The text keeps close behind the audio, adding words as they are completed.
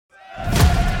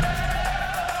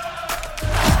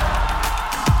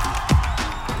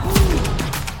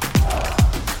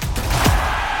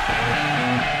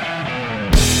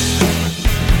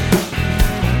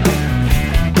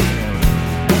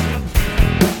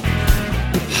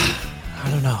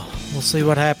We'll see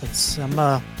what happens.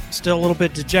 I'm still a little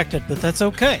bit dejected, but that's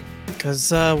okay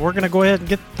because we're going to go ahead and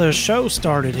get the show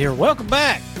started here. Welcome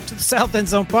back to the South End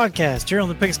Zone Podcast here on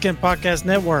the Pigskin Podcast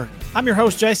Network. I'm your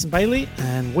host, Jason Bailey,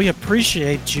 and we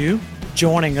appreciate you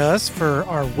joining us for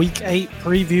our Week 8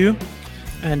 preview.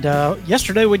 And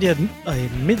yesterday we did a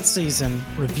mid-season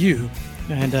review,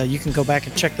 and you can go back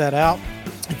and check that out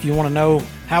if you want to know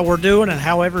how we're doing and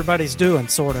how everybody's doing,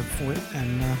 sort of.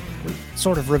 And we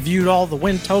sort of reviewed all the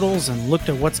win totals and looked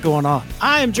at what's going on.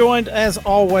 I am joined, as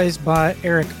always, by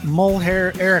Eric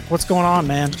Mulhair. Eric, what's going on,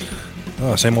 man?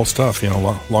 Same old stuff.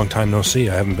 Long time no see.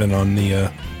 I haven't been on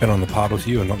the pod with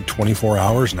you in 24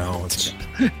 hours now.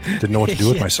 Didn't know what to do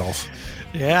with myself.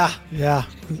 Yeah.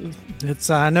 It's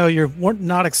I know you're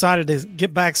not excited to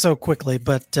get back so quickly,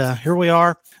 but here we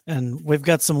are, and we've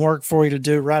got some work for you to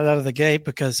do right out of the gate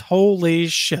because holy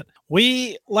shit,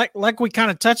 we like we kind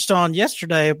of touched on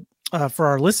yesterday for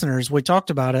our listeners. We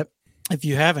talked about it. If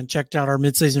you haven't checked out our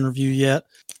midseason review yet,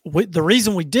 the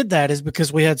reason we did that is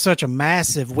because we had such a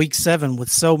massive Week 7 with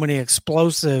so many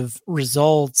explosive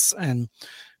results and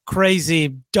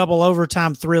crazy double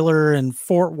overtime thriller in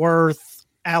Fort Worth.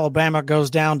 Alabama goes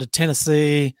down to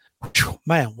Tennessee.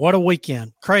 Man, what a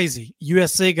weekend. Crazy.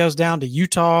 USC goes down to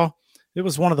Utah. It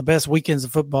was one of the best weekends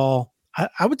of football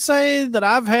I would say that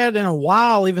I've had in a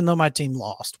while, even though my team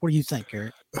lost. What do you think,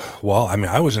 Eric? Well, I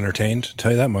mean, I was entertained, to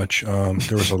tell you that much.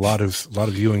 There was a lot of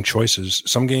viewing choices.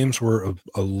 Some games were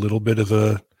a little bit of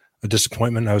a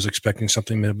disappointment. I was expecting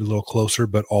something maybe a little closer,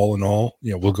 but all in all,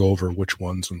 we'll go over which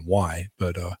ones and why.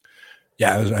 But it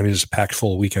was a packed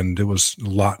full weekend. It was a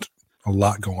lot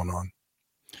going on.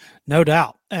 No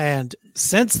doubt. And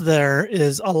since there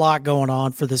is a lot going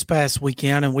on for this past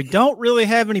weekend, and we don't really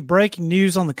have any breaking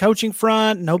news on the coaching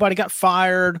front, nobody got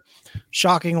fired,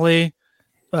 shockingly.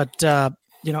 But,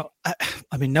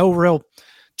 no real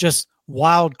just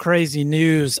wild, crazy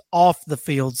news off the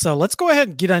field. So let's go ahead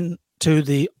and get into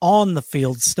the on the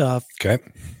field stuff. Okay.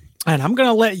 And I'm going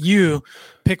to let you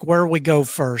pick where we go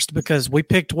first because we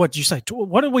picked what you say.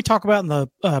 What did we talk about in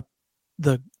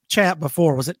the chat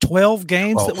before? Was it 12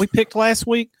 games 12. that we picked last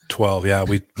week? 12, yeah.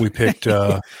 We picked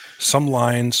some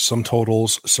lines, some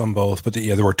totals, some both. But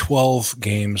there were 12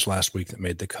 games last week that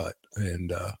made the cut.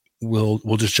 And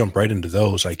we'll just jump right into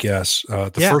those, I guess.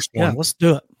 First one. Yeah, let's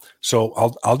do it. So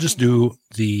I'll just do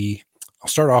I'll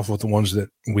start off with the ones that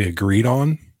we agreed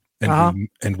on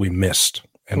and we missed.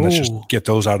 And let's just get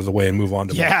those out of the way and move on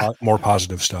to more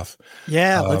positive stuff.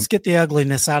 Yeah, let's get the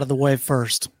ugliness out of the way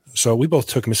first. So we both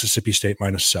took Mississippi State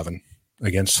 -7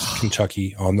 against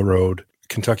Kentucky on the road.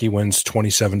 Kentucky wins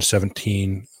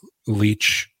 27-17.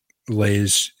 Leach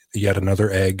lays yet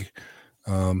another egg.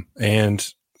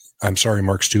 And I'm sorry,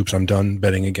 Mark Stoops, I'm done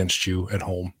betting against you at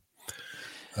home.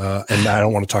 And I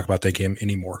don't want to talk about that game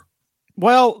anymore.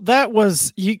 Well, that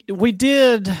was we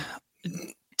did,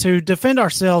 to defend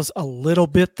ourselves a little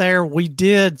bit there, we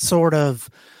did sort of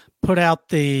put out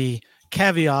the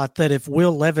caveat that if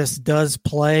Will Levis does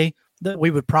play, that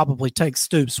we would probably take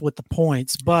Stoops with the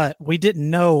points, but we didn't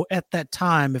know at that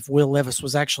time if Will Levis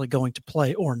was actually going to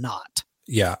play or not.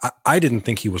 Yeah, I didn't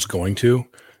think he was going to.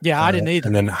 Yeah, I didn't either.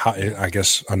 And then I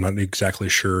guess I'm not exactly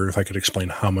sure if I could explain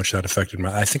how much that affected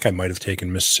I think I might have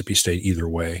taken Mississippi State either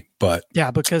way, but yeah,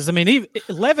 because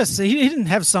Levis, he didn't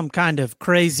have some kind of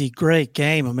crazy great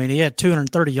game. I mean, he had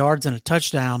 230 yards and a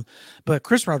touchdown, but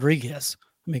Chris Rodriguez,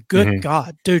 good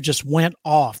God, dude just went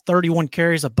off. 31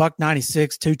 carries,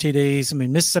 $196, 2 TDs. I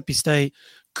mean, Mississippi State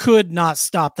could not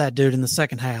stop that dude in the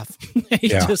second half. He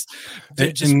just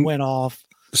went off.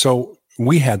 So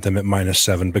we had them at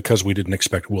 -7 because we didn't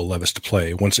expect Will Levis to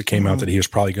play. Once it came out that he was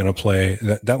probably going to play,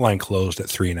 that line closed at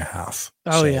 3.5.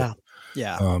 Oh, so,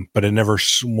 yeah. But it never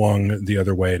swung the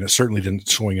other way, and it certainly didn't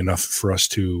swing enough for us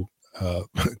to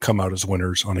come out as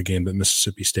winners on a game that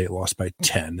Mississippi State lost by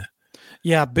 10.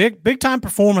 Yeah, big time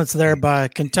performance there by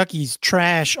Kentucky's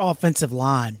trash offensive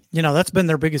line. That's been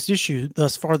their biggest issue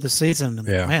thus far this season. And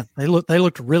man, they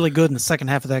looked really good in the second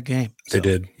half of that game. They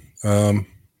did.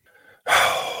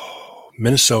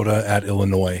 Minnesota at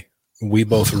Illinois. We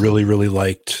both really, really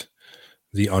liked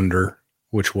the under,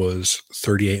 which was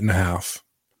 38.5.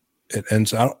 It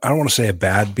ends. I don't want to say a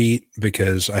bad beat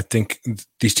because I think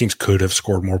these teams could have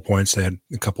scored more points. They had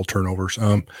a couple turnovers.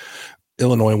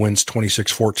 Illinois wins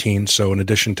 26-14. So in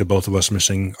addition to both of us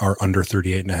missing our under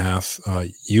 38.5,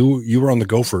 you were on the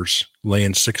Gophers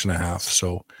laying 6.5.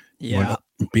 So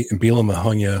Bielema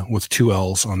hung you with 2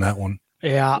 L's on that one.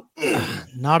 Yeah,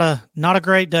 not a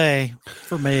great day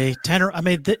for me. Tanner,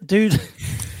 dude.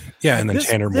 Yeah, and then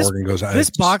Tanner Morgan goes out.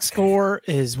 This box score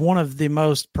is one of the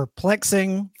most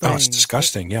perplexing things. Oh, it's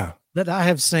disgusting. Yeah. that I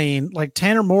have seen. Like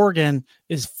Tanner Morgan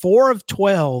is 4 of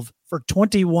 12 for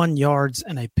 21 yards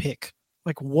and a pick.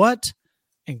 Like what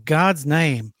in God's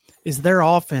name is their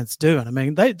offense doing? I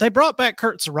mean, they brought back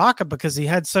Kurt Soraka because he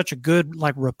had such a good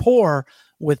like rapport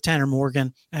with Tanner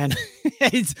Morgan, and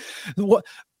where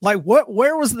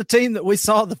was the team that we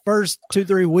saw the first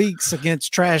 2-3 weeks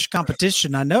against trash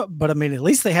competition? I know, but I mean, at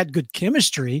least they had good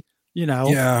chemistry, you know.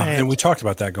 Yeah, and we talked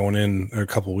about that going in a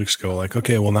couple of weeks ago. Like,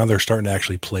 okay, well now they're starting to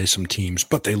actually play some teams,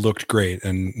 but they looked great,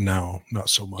 and now not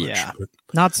so much. Yeah,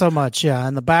 not so much. Yeah,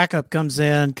 and the backup comes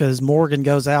in because Morgan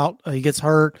goes out, he gets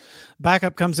hurt.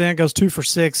 Backup comes in, goes 2 for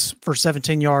 6 for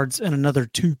 17 yards and another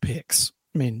 2 picks.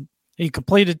 I mean, he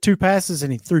completed 2 passes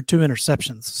and he threw 2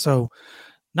 interceptions. So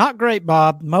not great,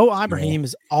 Bob. Mo Ibrahim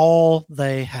is all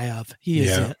they have. He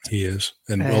is it. He is.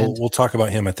 And we'll talk about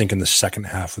him, I think, in the second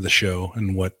half of the show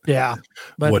and what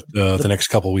the next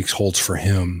couple of weeks holds for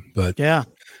him. But yeah,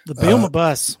 the Bielema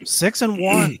bus,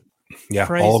 6-1. Yeah,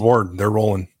 crazy. All aboard. They're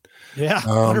rolling. Yeah,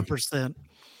 100%.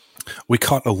 We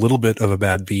caught a little bit of a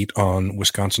bad beat on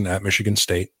Wisconsin at Michigan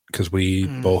State because we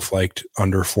both liked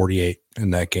under 48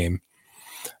 in that game.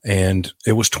 And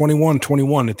it was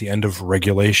 21-21 at the end of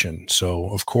regulation. So,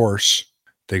 of course,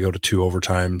 they go to 2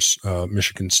 overtimes.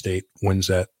 Michigan State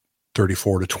wins at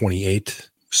 34-28.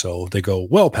 So they go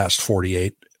well past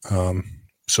 48.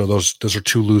 So those are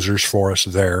 2 losers for us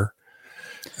there.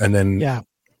 And then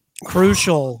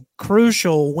crucial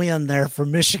win there for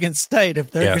Michigan State if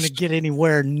they're going to get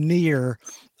anywhere near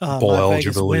bowl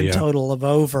eligibility, win total of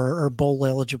over or bowl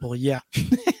eligible. Yeah.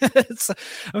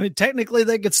 I mean, technically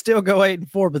they could still go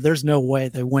 8-4, but there's no way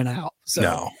they win out.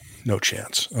 So no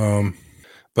chance.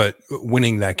 But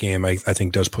winning that game, I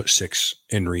think does put 6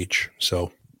 in reach.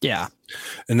 So yeah.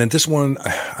 And then this one,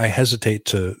 I hesitate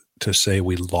to say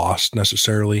we lost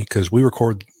necessarily because we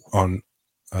record on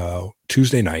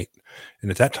Tuesday night. And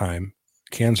at that time,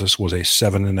 Kansas was a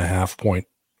 7.5 point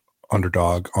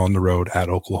underdog on the road at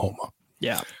Oklahoma.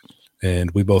 Yeah.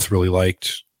 And we both really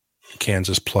liked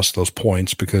Kansas plus those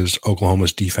points because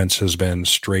Oklahoma's defense has been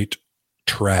straight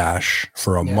trash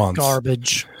for a month.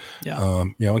 Garbage. Yeah.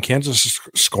 And Kansas is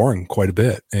scoring quite a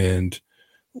bit. And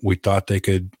we thought they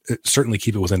could certainly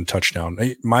keep it within a touchdown.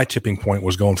 My tipping point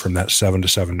was going from that 7 to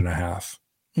 7.5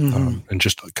 and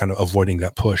just kind of avoiding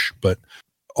that push. But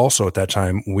also at that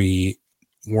time, we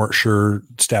weren't sure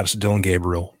status of Dylan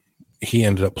Gabriel. He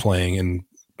ended up playing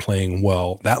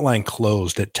well. That line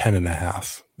closed at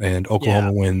 10.5 and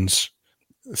Oklahoma wins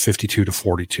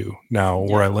 52-42. Now,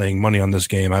 were I laying money on this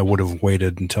game, I would have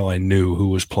waited until I knew who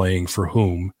was playing for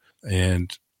whom.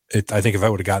 And I think if I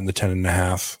would have gotten the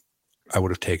 10.5, I would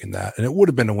have taken that. And it would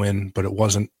have been a win, but it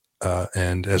wasn't.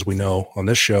 And as we know on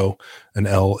this show, an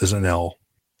L is an L.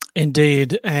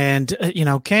 Indeed. And,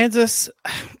 Kansas,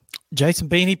 Jason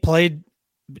Beanie played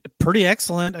pretty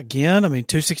excellent again. I mean,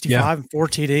 265 and 4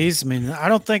 TDs. I mean, I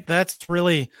don't think that's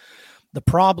really the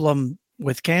problem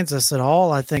with Kansas at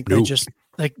all. I think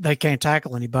they can't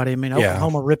tackle anybody. I mean,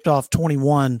 Oklahoma ripped off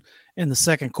 21 in the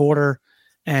second quarter,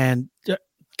 and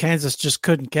Kansas just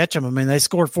couldn't catch them. I mean, they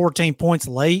scored 14 points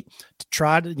late to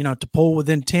try to pull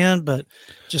within 10, but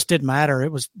just didn't matter.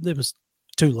 It was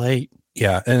too late.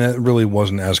 Yeah, and it really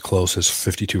wasn't as close as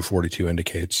 52-42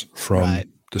 indicates from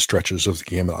the stretches of the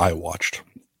game that I watched.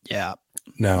 Yeah.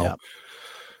 Now,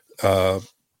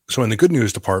 so in the good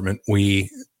news department, we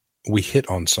hit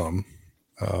on some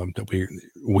that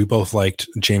we both liked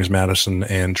James Madison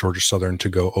and Georgia Southern to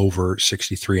go over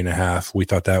 63.5. We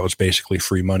thought that was basically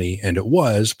free money, and it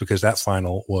was because that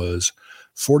final was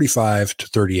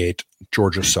 45-38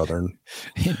 Georgia Southern.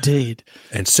 Indeed.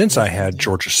 And since I had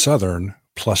Georgia Southern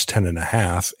plus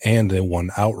 10.5 and they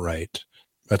won outright,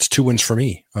 that's 2 wins for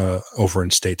me over in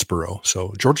Statesboro.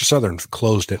 So Georgia Southern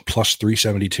closed at plus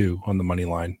 372 on the money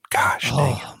line. Gosh,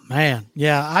 dang. Man.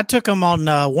 Yeah, I took them on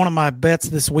one of my bets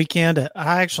this weekend.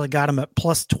 I actually got them at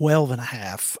plus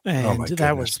 12.5. And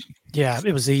that was,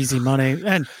 it was easy money.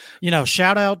 And,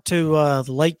 shout out to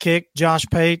the late kick, Josh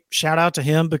Pate. Shout out to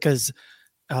him because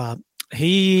I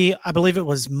believe it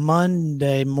was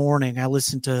Monday morning.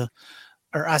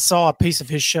 I saw a piece of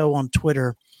his show on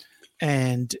Twitter.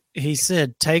 And he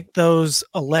said, take those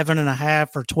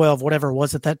 11.5 or 12, whatever it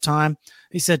was at that time.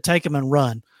 He said, take them and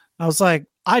run. I was like,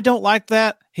 I don't like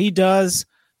that. He does.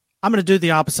 I'm going to do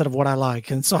the opposite of what I like.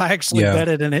 And so I actually bet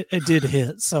it, and it did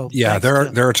hit. So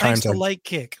there are times the late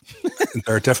kick.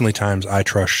 There are definitely times I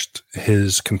trust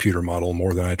his computer model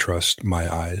more than I trust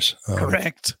my eyes.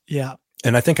 Correct. Yeah.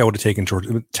 And I think I would have taken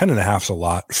Georgia. 10.5 is a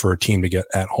lot for a team to get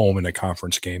at home in a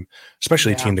conference game,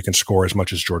 especially a team that can score as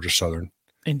much as Georgia Southern.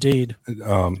 Indeed.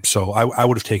 So I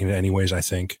would have taken it anyways, I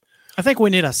think. I think we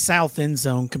need a south end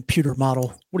zone computer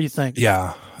model. What do you think?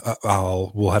 Yeah,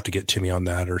 we'll have to get Timmy on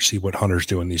that or see what Hunter's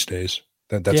doing these days.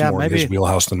 That's more in his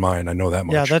wheelhouse than mine. I know that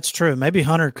much. Yeah, that's true. Maybe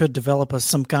Hunter could develop us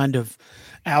some kind of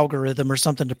algorithm or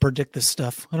something to predict this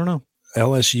stuff. I don't know.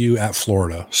 LSU at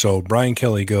Florida. So Brian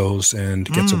Kelly goes and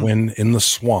gets a win in the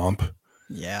swamp.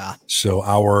 Yeah. So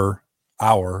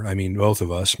both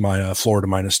of us, my Florida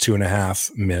minus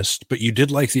 2.5 missed, but you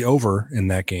did like the over in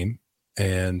that game.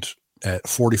 And at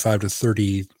 45 to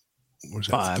 30, what was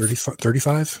that?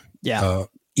 35? Yeah.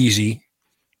 Easy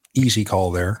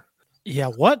call there. Yeah.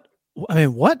 What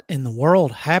in the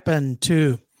world happened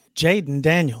to Jaden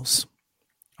Daniels?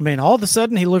 I mean, all of a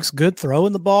sudden he looks good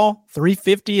throwing the ball,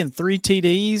 350 and 3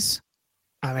 TDs.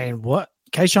 I mean, what?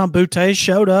 Kayshon Boutte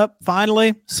showed up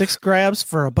finally, 6 grabs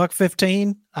for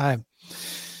 $115.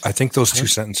 I think those two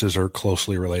sentences are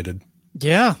closely related.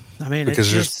 Yeah. I mean,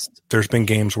 because there's been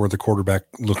games where the quarterback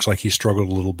looks like he struggled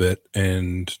a little bit.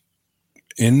 And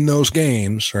in those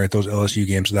games, right, those LSU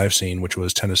games that I've seen, which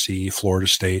was Tennessee, Florida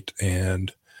State,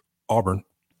 and Auburn,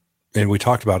 and we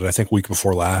talked about it, I think week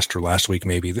before last or last week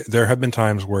maybe, there have been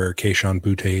times where Kayshon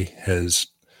Boutte has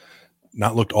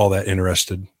not looked all that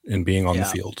interested in being on the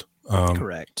field.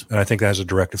 Correct. And I think that has a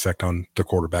direct effect on the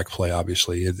quarterback play,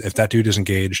 obviously. If that dude is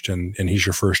engaged and he's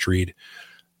your first read,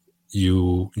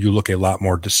 you look a lot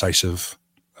more decisive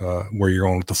where you're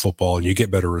going with the football and you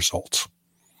get better results.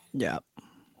 Yeah.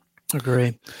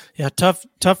 Agree. Yeah,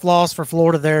 tough loss for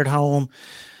Florida there at home.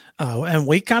 And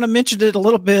we kind of mentioned it a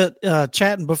little bit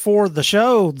chatting before the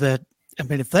show that, I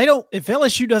mean, if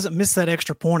LSU doesn't miss that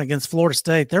extra point against Florida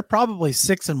State, they're probably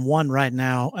 6-1 right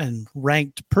now and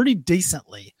ranked pretty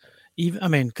decently.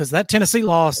 Because that Tennessee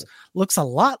loss looks a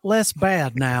lot less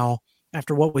bad now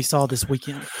after what we saw this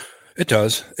weekend. It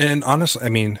does. And honestly, I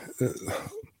mean,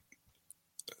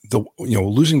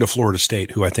 losing to Florida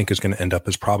State, who I think is going to end up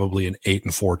as probably an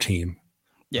 8-4 team.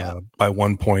 Yeah. By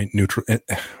 1 point, neutral,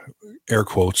 air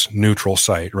quotes, neutral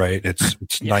site, right?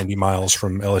 It's 90 miles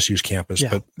from LSU's campus,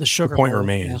 but the point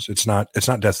remains. It's not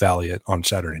Death Valley on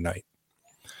Saturday night.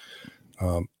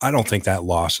 I don't think that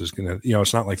loss is going to,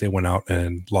 it's not like they went out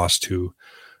and lost to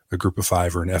a group of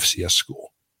 5 or an FCS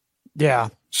school. Yeah.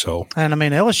 So, and I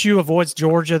mean, LSU avoids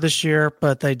Georgia this year,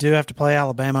 but they do have to play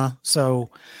Alabama. So,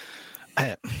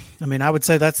 I would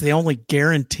say that's the only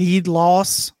guaranteed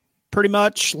loss pretty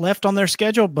much left on their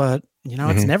schedule, but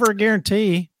it's never a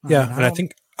guarantee. Yeah.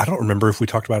 I don't remember if we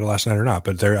talked about it last night or not,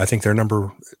 but I think their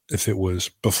number, if it was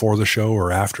before the show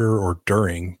or after or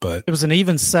during, but it was an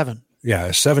even 7.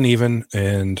 Yeah, 7 even,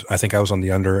 and I think I was on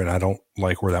the under, and I don't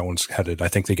like where that one's headed. I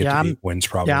think they get to 8 wins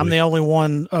probably. Yeah, I'm the only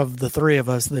one of the 3 of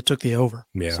us that took the over.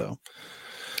 Yeah. So,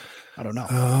 I don't know.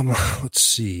 Let's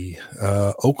see.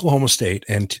 Oklahoma State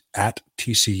and at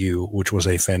TCU, which was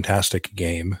a fantastic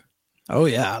game. Oh,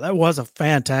 yeah, that was a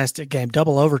fantastic game.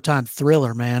 Double overtime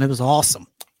thriller, man. It was awesome.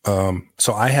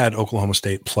 So I had Oklahoma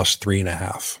State plus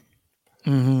 3.5.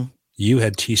 Mm-hmm. You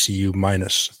had TCU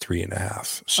minus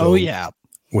 3.5. So yeah.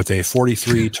 With a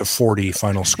 43-40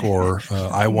 final score,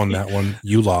 I won that one.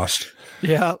 You lost.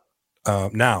 Yeah.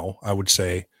 Now I would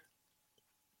say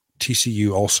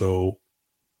TCU also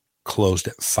closed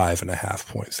at 5.5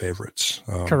 point favorites.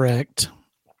 Correct.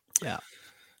 Yeah.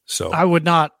 So I would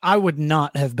not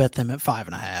have bet them at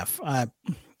 5.5.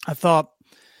 I thought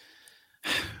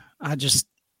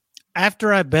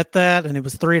after I bet that and it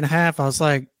was 3.5, I was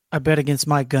like, I bet against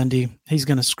Mike Gundy. He's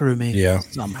going to screw me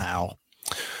somehow.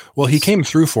 Well, he came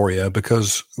through for you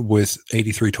because with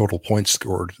 83 total points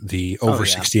scored, the over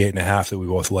 68.5 that we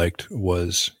both liked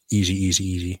was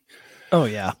easy. Oh,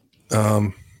 yeah.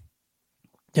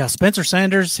 Yeah, Spencer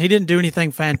Sanders, he didn't do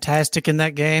anything fantastic in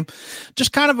that game.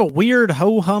 Just kind of a weird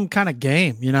ho-hum kind of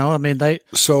game, I mean,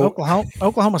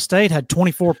 Oklahoma State had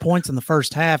 24 points in the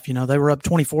first half. They were up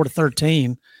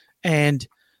 24-13. And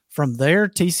from there,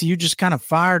 TCU just kind of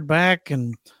fired back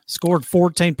and scored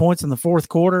 14 points in the fourth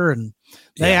quarter, and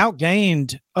they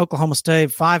outgained Oklahoma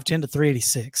State 510 to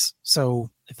 386. So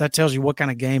if that tells you what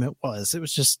kind of game it was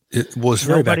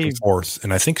very back and forth.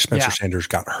 And I think Spencer Sanders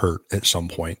got hurt at some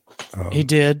point. He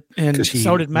did. And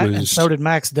so did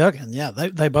Max Duggan. Yeah.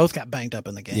 They both got banged up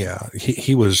in the game. Yeah.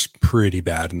 He was pretty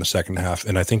bad in the second half.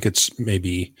 And I think it's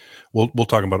maybe we'll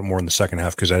talk about it more in the second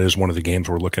half, because that is one of the games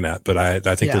we're looking at, but I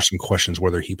think there's some questions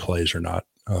whether he plays or not.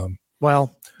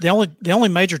 Well, the only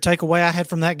major takeaway I had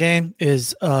from that game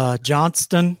is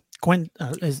Johnston.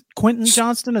 Quentin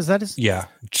Johnston, is that his? Yeah,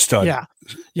 stud. Yeah,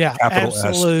 capital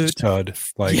absolute S, stud.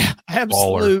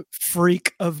 Absolute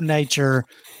freak of nature.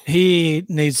 He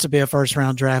needs to be a first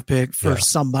round draft pick for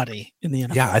somebody in the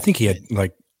NFL. Yeah, I think he had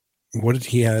what did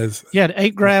he have? He had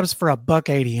 8 grabs for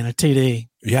 $180 and a TD.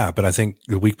 Yeah, but I think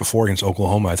the week before against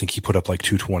Oklahoma, I think he put up like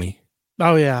 220.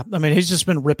 Oh yeah, I mean he's just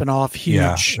been ripping off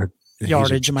huge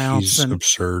yardage amounts. He's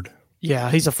absurd.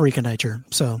 Yeah, he's a freak of nature.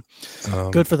 So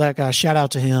good for that guy. Shout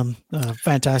out to him.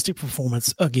 Fantastic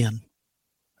performance again.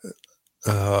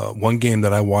 One game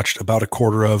that I watched about a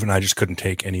quarter of, and I just couldn't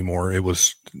take anymore. It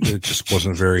just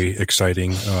wasn't very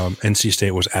exciting. NC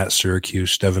State was at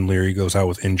Syracuse. Devin Leary goes out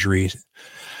with injury.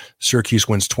 Syracuse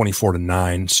wins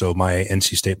 24-9. So my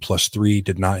NC State +3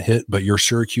 did not hit, but your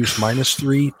Syracuse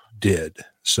 -3 did.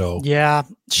 So yeah,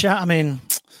 I mean,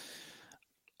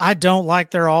 I don't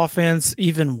like their offense,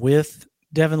 even with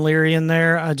Devin Leary in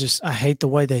there. I hate the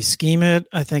way they scheme it.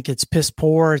 I think it's piss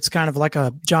poor. It's kind of like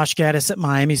a Josh Gaddis at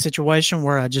Miami situation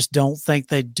where I just don't think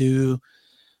they do.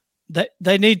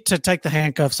 They need to take the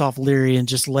handcuffs off Leary and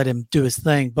just let him do his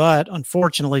thing. But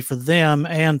unfortunately for them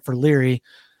and for Leary,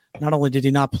 not only did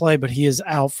he not play, but he is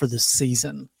out for the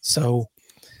season. So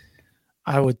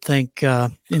I would think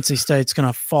NC State's going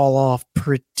to fall off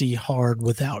pretty hard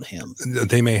without him.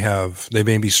 They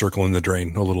may be circling the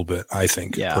drain a little bit, I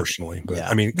think, personally. But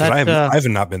I mean, because I have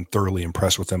not been thoroughly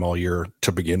impressed with them all year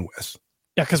to begin with.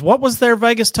 Yeah, because what was their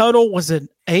Vegas total? Was it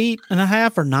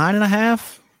 8.5 or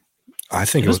 9.5? I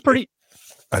think it was pretty.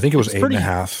 I think it was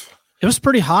 8.5. It was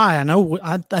pretty high. I know.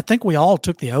 I think we all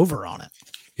took the over on it.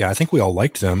 Yeah, I think we all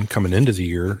liked them coming into the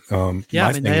year.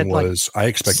 My thing was I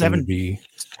expected them to be.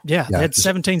 Yeah, they had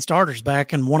 17 starters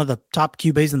back and one of the top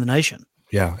QBs in the nation.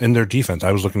 Yeah, and their defense.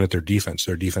 I was looking at their defense.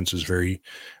 Their defense is very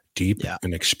deep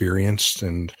and experienced,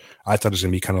 and I thought it was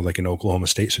going to be kind of like an Oklahoma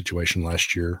State situation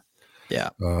last year. Yeah,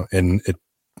 and it,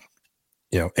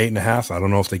 8.5. I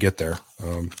don't know if they get there.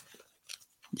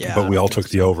 But we all took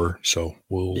the over, so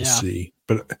we'll see.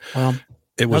 But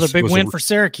it was another big win for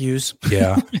Syracuse.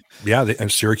 Yeah.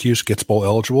 And Syracuse gets bowl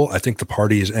eligible. I think the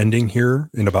party is ending here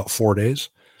in about 4 days.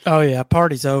 Oh yeah,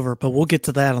 party's over, but we'll get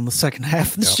to that on the second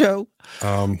half of the show.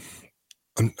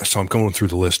 So I'm going through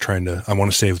the list I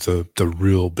want to save the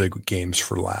real big games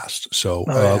for last. So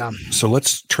so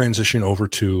let's transition over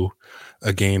to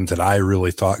a game that I really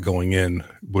thought going in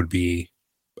would be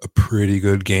a pretty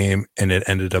good game, and it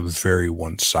ended up very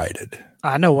one-sided.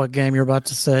 I know what game you're about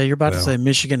to say. You're about to say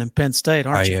Michigan and Penn State,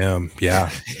 aren't you? I am, yeah.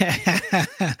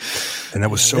 And that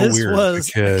was so weird.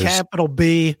 This was a capital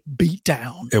B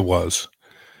beatdown. It was.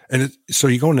 And so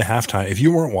you go into halftime. If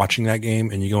you weren't watching that game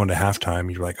and you go into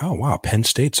halftime, you're like, oh, wow, Penn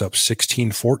State's up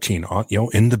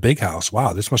 16-14 in the big house.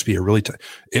 Wow, this must be a really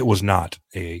it was not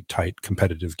a tight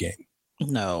competitive game.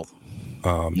 No,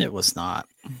 it was not.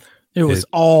 It was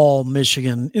all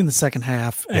Michigan in the second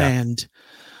half. Yeah. And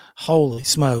holy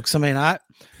smokes. I mean, I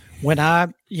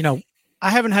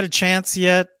haven't had a chance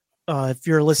yet. If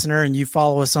you're a listener and you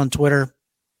follow us on Twitter,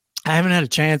 I haven't had a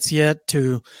chance yet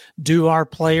to do our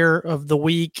player of the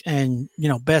week and,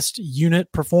 best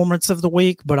unit performance of the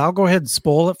week, but I'll go ahead and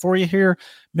spoil it for you here.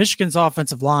 Michigan's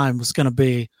offensive line was going to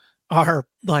be our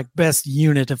best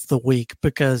unit of the week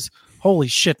because holy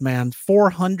shit, man,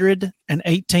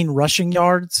 418 rushing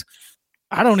yards.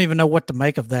 I don't even know what to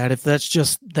make of that. If that's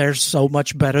just, they're so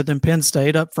much better than Penn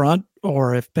State up front,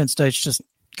 or if Penn State's just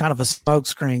kind of a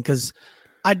smokescreen. Because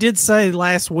I did say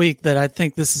last week that I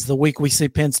think this is the week we see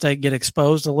Penn State get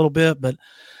exposed a little bit, but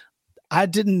I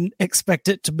didn't expect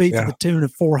it to be to the tune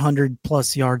of 400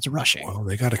 plus yards rushing. Well,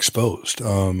 they got exposed.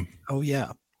 Oh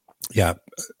yeah. Yeah.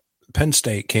 Penn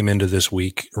State came into this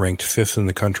week ranked 5th in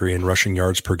the country in rushing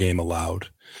yards per game allowed,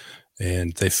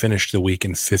 and they finished the week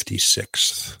in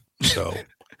 56th. So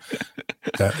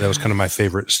that was kind of my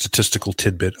favorite statistical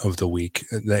tidbit of the week.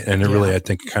 And it really, I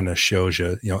think, kind of shows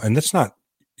you, and that's not,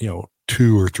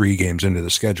 2 or 3 games into the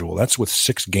schedule. That's with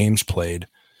 6 games played.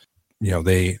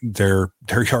 Their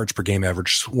yards per game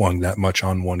average swung that much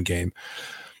on one game.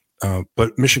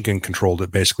 But Michigan controlled it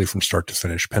basically from start to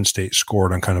finish. Penn State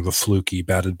scored on kind of a fluky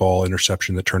batted ball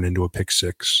interception that turned into a pick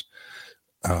six.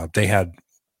 At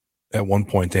one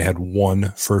point, they had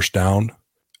 1 first down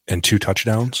and 2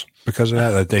 touchdowns because of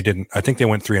that. I think they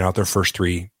went 3 and out their first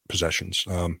 3 possessions.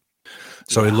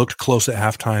 It looked close at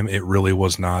halftime. It really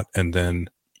was not. And then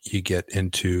you get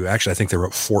into, actually, I think they were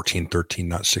up 14-13,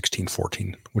 not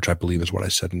 16-14, which I believe is what I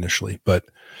said initially. But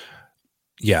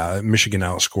yeah, Michigan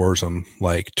outscores them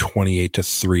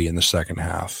 28-3 in the second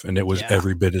half. And it was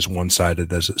every bit as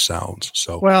one-sided as it sounds.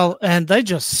 So, well, and they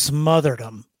just smothered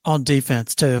them on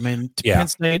defense too. I mean, Penn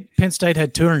State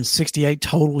had 268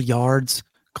 total yards.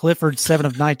 Clifford 7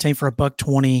 of 19 for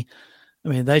 $120. I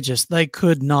mean, they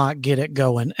could not get it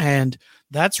going. And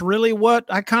that's really what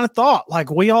I kind of thought.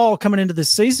 We all coming into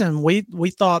this season, we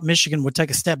thought Michigan would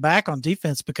take a step back on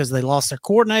defense because they lost their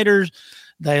coordinators.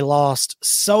 they lost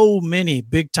so many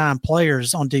big time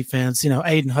players on defense,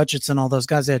 Aiden Hutchinson, all those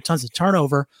guys, they had tons of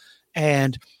turnover.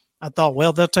 And I thought,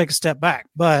 well, they'll take a step back,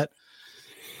 but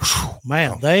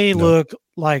man, they look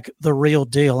like the real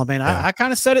deal. I mean, I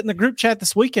kind of said it in the group chat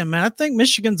this weekend, man. I think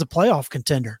Michigan's a playoff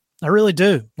contender. I really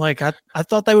do. Like, I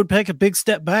thought they would take a big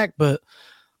step back, but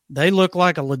they look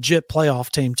like a legit playoff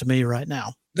team to me right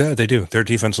now. Yeah, they do. Their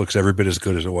defense looks every bit as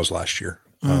good as it was last year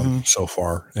so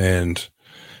far. And,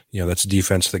 that's a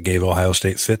defense that gave Ohio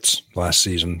State fits last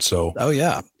season. So,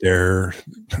 I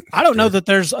don't know that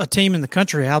there's a team in the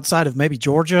country outside of maybe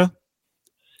Georgia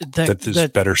that is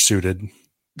better suited.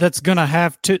 That's going to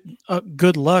have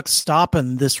good luck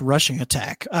stopping this rushing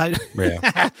attack. I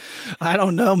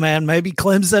don't know, man. Maybe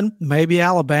Clemson, maybe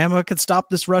Alabama could stop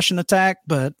this rushing attack,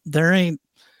 but there ain't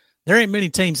many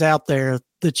teams out there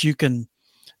that you can,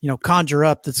 conjure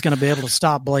up that's going to be able to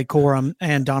stop Blake Corum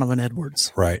and Donovan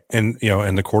Edwards. Right. And,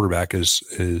 and the quarterback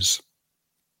is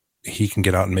he can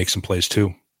get out and make some plays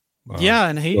too.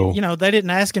 And he, they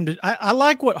didn't ask him to. I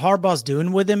like what Harbaugh's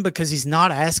doing with him because he's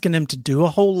not asking him to do a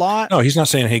whole lot. No, he's not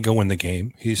saying, hey, go win the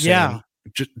game. He's saying,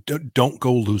 just don't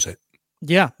go lose it.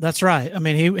 Yeah, that's right. I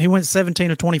mean, he went 17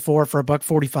 of 24 for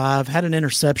 $145, had an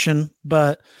interception,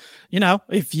 but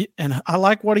and I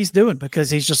like what he's doing because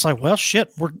he's just like, well, shit,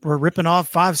 we're ripping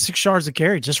off 5-6 yards of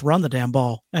carry. Just run the damn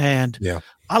ball. And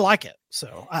I like it.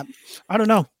 So I don't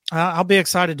know. I'll be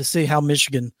excited to see how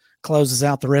Michigan closes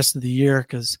out the rest of the year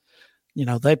because,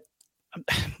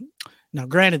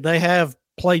 granted, they have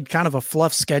played kind of a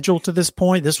fluff schedule to this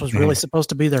point. This was really supposed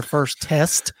to be their first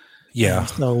test. Yeah.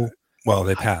 Well,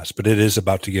 they passed, but it is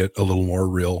about to get a little more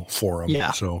real for them.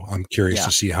 Yeah. So I'm curious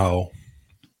to see how,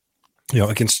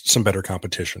 against some better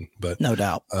competition, but no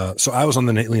doubt. So I was on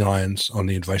the Nittany Lions on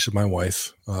the advice of my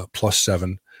wife,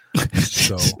 +7.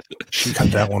 So she got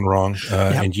that one wrong.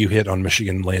 And you hit on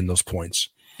Michigan laying those points.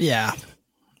 Yeah.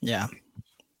 Yeah.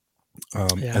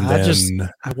 And then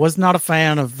I was not a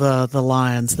fan of the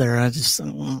Lions there. I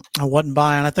wasn't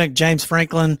buying. I think James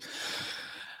Franklin,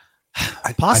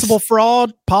 possible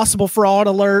fraud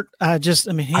alert.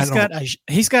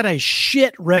 He's got a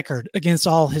shit record against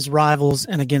all his rivals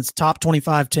and against top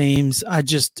 25 teams. I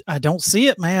don't see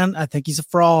it, man. I think he's a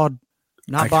fraud.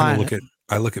 Not buying it.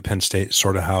 I look at Penn State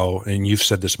sort of how, and you've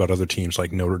said this about other teams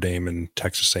like Notre Dame and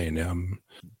Texas A&M.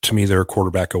 To me, they're a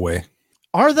quarterback away.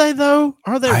 Are they though?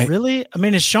 Are they really? I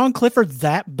mean, is Sean Clifford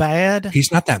that bad?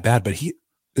 He's not that bad, but he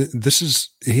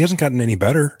hasn't gotten any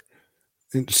better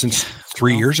since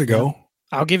 3 years ago.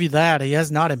 I'll give you that. He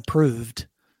has not improved.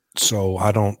 So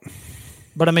I don't.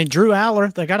 But I mean, Drew Aller,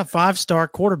 they got a 5-star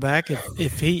quarterback.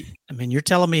 You're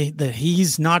telling me that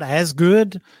he's not as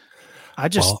good. I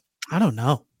don't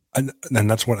know. And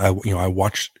that's what I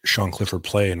watched Sean Clifford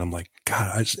play, and I'm like,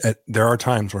 God, there are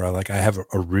times where I have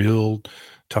a real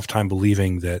tough time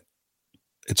believing that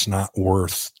it's not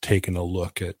worth taking a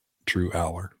look at Drew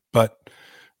Aller. But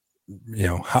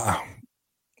well,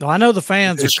 I know the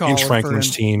fans are calling James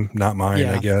Franklin's team, not mine.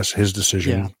 I guess his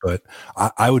decision. But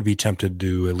I would be tempted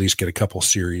to at least get a couple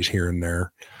series here and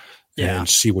there and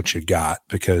see what you got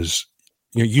because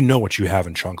you know what you have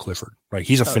in Sean Clifford, right?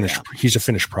 He's a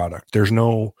finished product. There's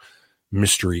no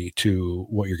mystery to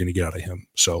what you're going to get out of him.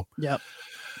 So,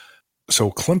 So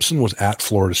Clemson was at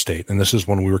Florida State, and this is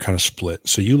when we were kind of split.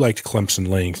 So you liked Clemson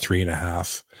laying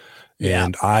 3.5,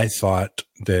 and I thought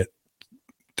that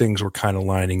things were kind of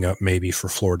lining up maybe for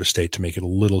Florida State to make it a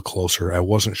little closer. I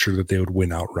wasn't sure that they would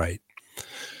win outright.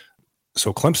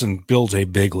 So Clemson builds a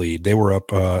big lead. They were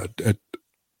up at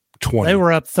 20. They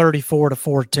were up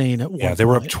 34-14 at one point. They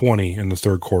were up 20 in the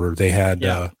third quarter. They had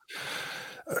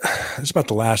it's about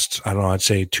the last, I don't know, I'd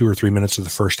say 2 or 3 minutes of the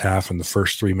first half and the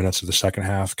first 3 minutes of the second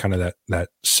half, kind of that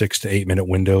 6 to 8 minute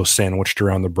window sandwiched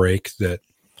around the break that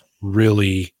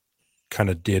really kind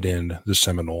of did in the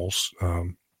Seminoles.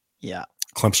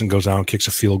 Clemson goes down, kicks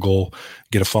a field goal,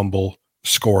 get a fumble,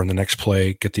 score in the next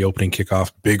play, get the opening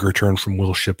kickoff, big return from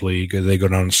Will Shipley. They go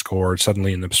down and score.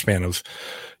 Suddenly in the span of,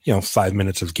 5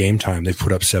 minutes of game time, they've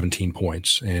put up 17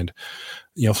 points. And,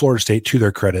 Florida State, to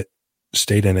their credit,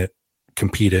 stayed in it,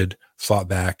 competed, fought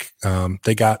back.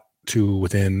 They got to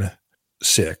within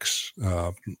 6,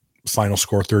 final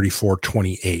score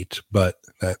 34-28, but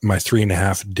my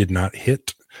 3.5 did not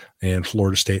hit, and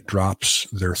Florida State drops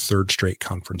their third straight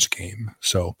conference game.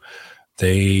 So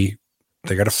they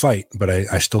got to fight, but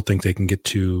I still think they can get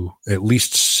to at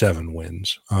least 7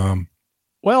 wins.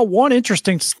 Well, one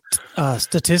interesting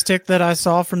statistic that I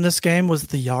saw from this game was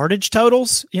the yardage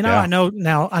totals. I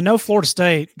know Florida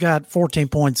State got 14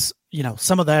 points.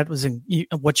 Some of that was in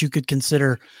what you could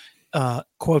consider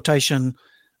quotation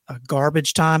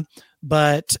garbage time,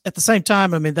 But at the same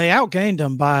time, I mean, they outgained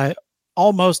them by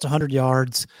almost 100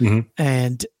 yards. Mm-hmm.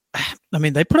 And I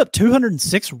mean, they put up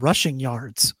 206 rushing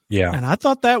yards. Yeah. And I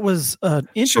thought that was an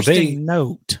interesting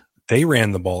note. They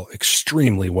ran the ball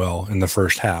extremely well in the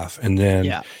first half. And then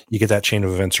you get that chain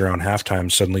of events around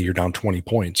halftime. Suddenly you're down 20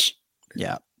 points.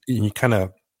 Yeah. And you kind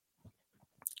of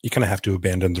have to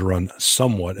abandon the run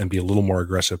somewhat and be a little more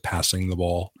aggressive passing the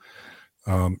ball.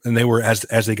 And they were,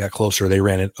 as they got closer, they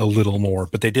ran it a little more,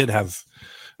 but they did have,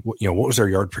 what was their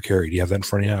yard per carry? Do you have that in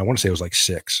front of you? I want to say it was like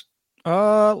 6.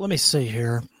 Let me see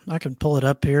here. I can pull it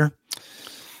up here.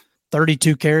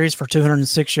 32 carries for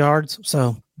 206 yards.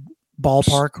 So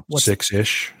ballpark. What's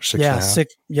 6-ish? 6. Yeah.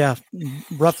 6. Yeah.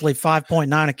 Roughly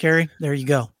 5.9 a carry. There you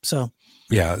go. So,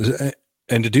 yeah.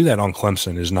 And to do that on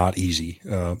Clemson is not easy.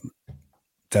 I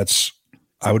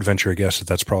would venture a guess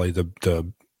that's probably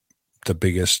the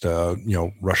biggest,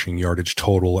 rushing yardage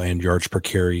total and yards per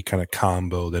carry kind of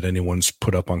combo that anyone's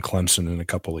put up on Clemson in a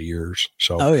couple of years.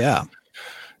 So,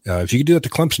 if you could do that to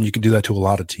Clemson, you could do that to a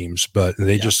lot of teams, but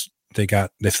they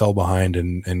fell behind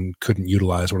and couldn't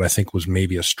utilize what I think was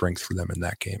maybe a strength for them in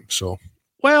that game. So,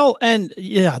 well, and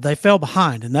they fell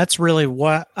behind, and that's really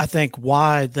what I think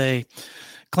why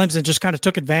Clemson just kind of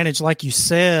took advantage, like you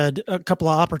said, a couple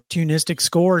of opportunistic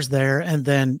scores there. And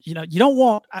then, you don't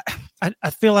want, I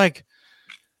feel like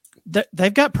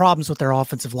they've got problems with their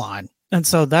offensive line. And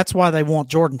so that's why they want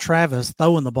Jordan Travis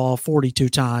throwing the ball 42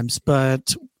 times.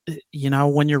 But,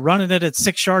 when you're running it at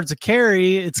 6 yards a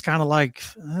carry, it's kind of like,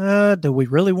 do we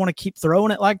really want to keep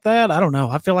throwing it like that? I don't know.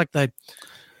 I feel like they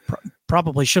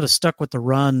probably should have stuck with the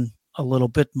run a little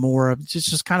bit more. It's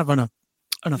just kind of an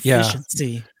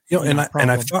efficiency. And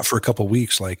I've thought for a couple of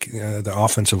weeks, like the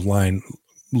offensive line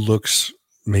looks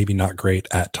maybe not great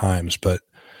at times, but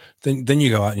then you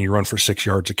go out and you run for 6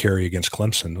 yards a carry against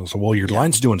Clemson. So, well, your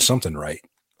line's doing something right.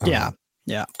 Yeah.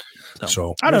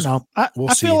 So I don't know. I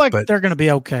feel like they're going to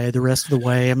be okay the rest of the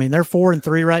way. I mean, they're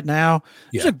 4-3 right now.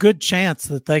 There's a good chance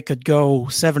that they could go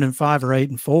 7-5 or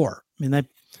 8-4. I mean,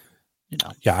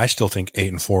 Yeah, I still think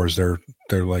 8-4 is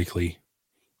they're likely.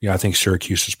 Yeah, I think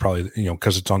Syracuse is probably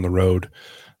because it's on the road.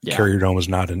 Yeah. Carrier Dome is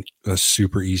not a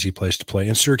super easy place to play,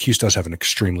 and Syracuse does have an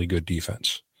extremely good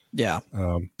defense. Yeah,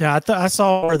 I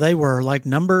saw where they were like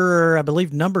number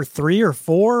 3 or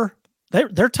 4.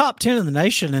 They're top 10 in the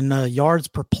nation in yards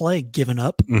per play given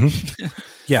up. Mm-hmm.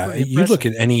 Yeah, you look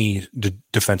at any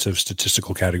defensive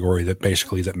statistical category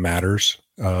that matters,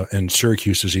 and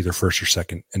Syracuse is either first or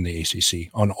second in the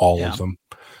ACC on all of them.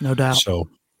 No doubt. So.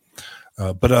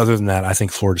 But other than that, I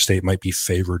think Florida State might be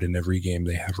favored in every game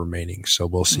they have remaining. So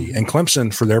we'll see. Mm-hmm. And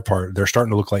Clemson, for their part, they're starting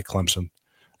to look like Clemson,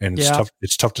 and it's tough.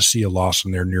 It's tough to see a loss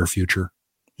in their near future.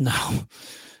 No,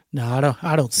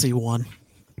 I don't see one.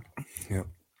 Yeah.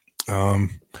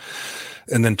 And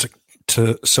then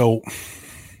so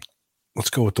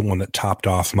let's go with the one that topped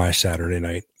off my Saturday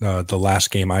night. The last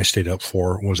game I stayed up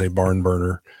for was a barn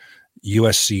burner,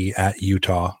 USC at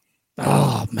Utah.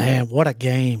 Oh man, what a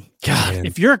game! God,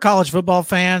 if you're a college football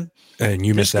fan and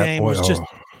you missed that game,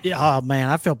 oh man,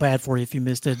 I feel bad for you if you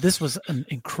missed it. This was an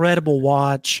incredible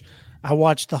watch. I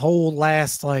watched the whole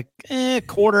last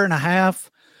quarter and a half,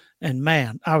 and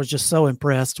man, I was just so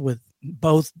impressed with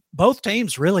both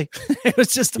teams. Really, it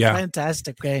was just a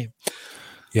fantastic game.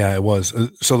 Yeah, it was.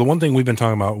 So the one thing we've been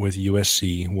talking about with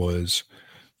USC was,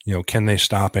 can they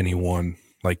stop anyone?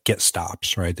 Like get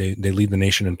stops, right? They lead the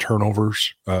nation in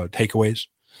turnovers, takeaways,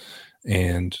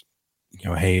 and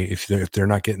hey, if they're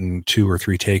not getting 2 or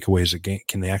 3 takeaways a game,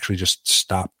 can they actually just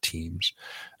stop teams?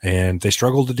 And they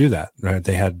struggled to do that. Right?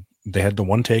 They had the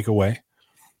one takeaway,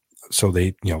 so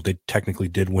they technically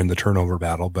did win the turnover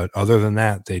battle, but other than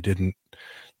that, they didn't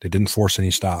force any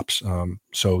stops.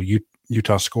 So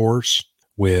Utah scores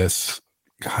with,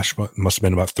 must have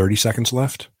been about 30 seconds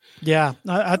left. Yeah,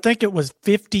 I think it was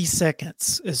 50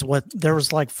 seconds is what there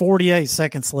was, like 48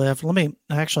 seconds left.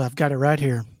 I've got it right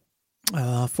here.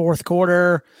 Fourth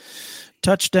quarter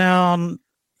touchdown.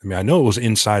 I mean, I know it was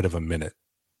inside of a minute.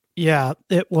 Yeah,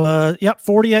 it was. Yep.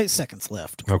 48 seconds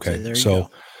left. Okay. So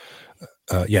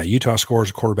Utah scores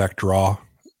a quarterback draw.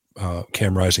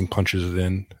 Cam Rising punches it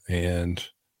in, and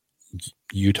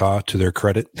Utah, to their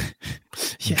credit,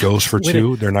 goes for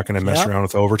 2. They're not going to mess around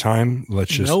with overtime. And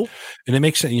it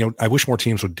makes sense. I wish more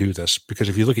teams would do this, because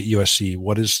if you look at USC,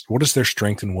 what is their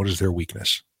strength and what is their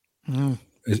weakness?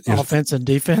 Offense and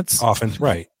defense. Offense,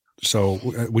 right. So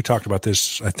we talked about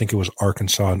this. I think it was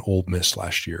Arkansas and Ole Miss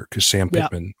last year, because Sam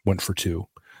Pittman went for 2.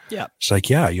 Yeah, it's like,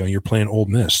 you're playing Ole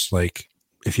Miss. Like,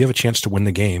 if you have a chance to win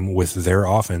the game with their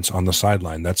offense on the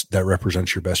sideline, that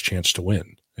represents your best chance to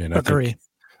win. And agree.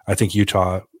 I think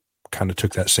Utah kind of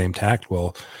took that same tact.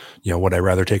 Well, would I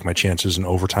rather take my chances in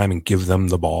overtime and give them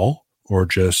the ball, or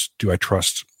just do I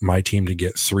trust my team to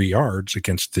get 3 yards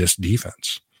against this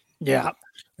defense? Yeah.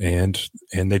 And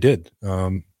they did.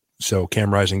 So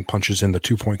Cam Rising punches in the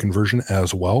 2-point conversion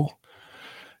as well.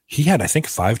 He had, I think,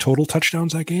 5 total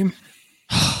touchdowns that game.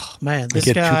 Man,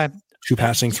 this guy. 2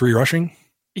 passing, 3 rushing.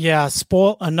 Yeah,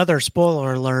 another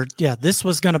spoiler alert. Yeah, this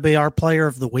was going to be our player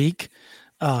of the week.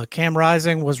 Cam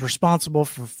Rising was responsible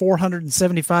for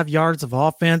 475 yards of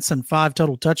offense and 5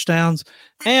 total touchdowns.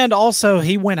 And also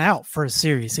he went out for a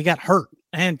series. He got hurt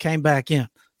and came back in.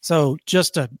 So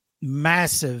just a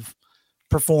massive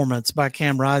performance by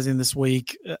Cam Rising this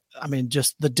week. I mean,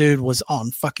 just the dude was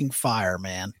on fucking fire,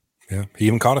 man. Yeah, he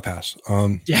even caught a pass.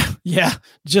 Yeah,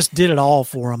 just did it all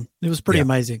for him. It was pretty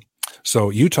amazing.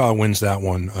 So Utah wins that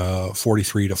one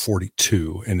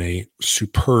 43-42 in a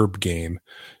superb game.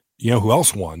 You know who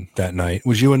else won that night?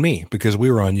 Was you and me, because we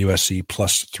were on USC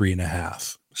plus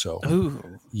 3.5. So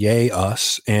yay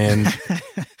us. And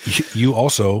you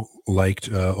also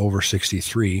liked over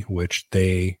 63, which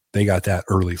they got that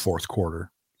early fourth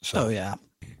quarter. So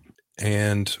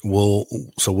and we'll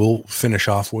finish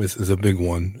off with the big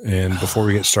one. And before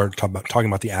we get started talking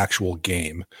about the actual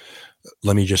game,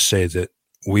 let me just say that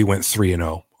we went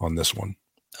 3-0 on this one.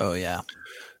 Oh yeah.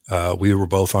 We were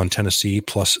both on Tennessee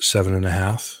plus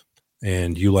 7.5,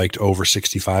 and you liked over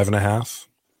 65.5.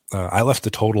 I left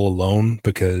the total alone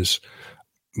because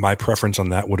my preference on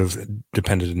that would have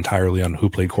depended entirely on who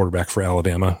played quarterback for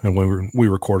Alabama. And when we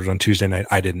recorded on Tuesday night,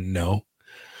 I didn't know.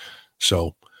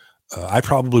 So I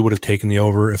probably would have taken the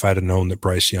over if I'd have known that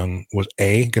Bryce Young was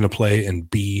A, going to play, and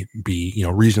B, be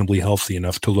reasonably healthy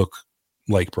enough to look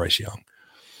like Bryce Young.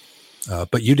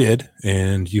 But you did,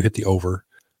 and you hit the over.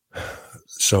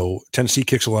 So Tennessee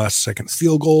kicks a last-second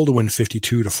field goal to win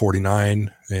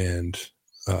 52-49, and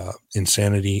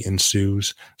insanity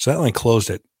ensues. So that line closed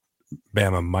at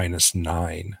Bama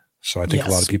 -9. So I think a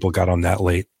lot of people got on that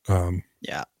late.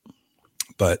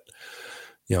 But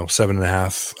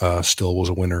 7.5 still was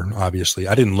a winner. Obviously,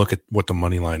 I didn't look at what the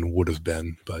money line would have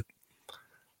been, but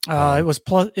it was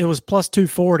plus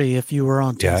 240 if you were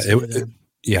on Tennessee.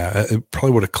 It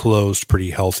probably would have closed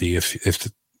pretty healthy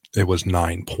if it was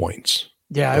 9 points.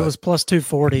 Yeah, it was plus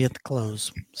 240 at the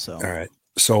close. So all right,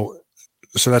 so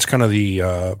that's kind of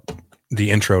the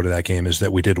intro to that game, is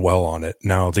that we did well on it.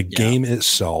 Now the game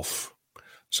itself.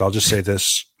 So I'll just say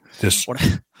this.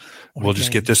 We'll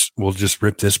just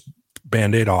rip this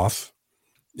Band-Aid off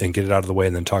and get it out of the way,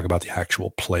 and then talk about the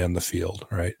actual play on the field.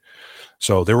 Right.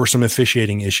 So there were some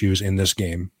officiating issues in this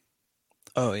game.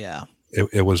 Oh yeah.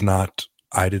 It was not,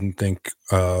 I didn't think,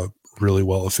 really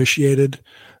well officiated,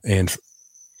 and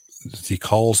the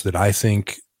calls that I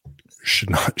think should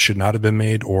not have been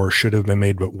made, or should have been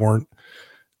made but weren't,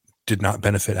 did not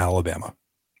benefit Alabama.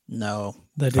 No,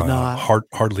 they did not.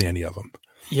 Hardly any of them.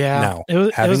 Yeah. Now, it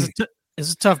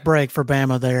was a tough break for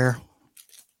Bama there.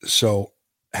 So,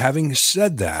 having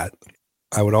said that,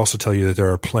 I would also tell you that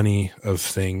there are plenty of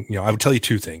things. I would tell you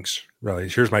 2 things. Really,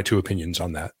 here's my 2 opinions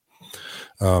on that.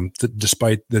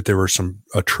 Despite that there were some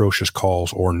atrocious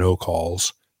calls or no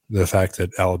calls, the fact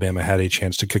that Alabama had a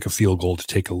chance to kick a field goal to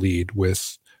take a lead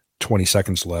with 20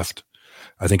 seconds left,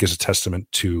 I think is a testament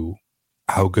to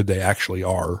how good they actually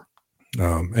are,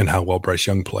 and how well Bryce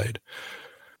Young played.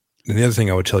 And the other thing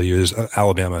I would tell you is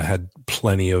Alabama had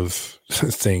plenty of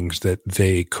things that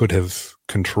they could have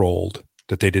controlled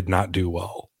that they did not do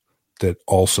well, that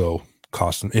also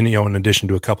cost them. And, in addition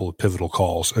to a couple of pivotal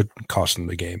calls, it cost them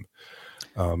the game.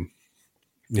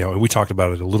 We talked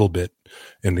about it a little bit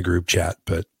in the group chat,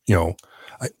 but,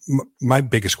 my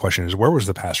biggest question is, where was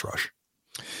the pass rush?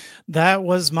 That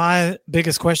was my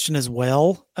biggest question as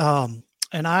well.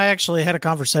 And I actually had a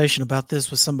conversation about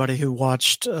this with somebody who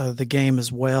watched the game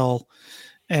as well.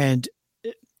 And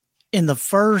in the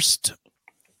first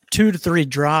 2 to 3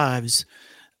 drives,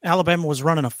 Alabama was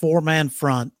running a 4-man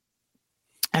front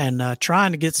and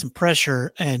trying to get some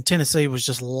pressure, and Tennessee was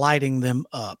just lighting them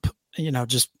up.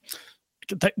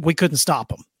 We couldn't stop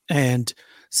them. And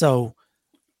so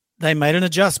they made an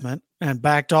adjustment and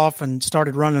backed off and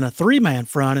started running a 3-man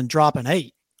front and dropping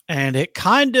 8. And it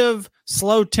kind of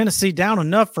slowed Tennessee down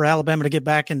enough for Alabama to get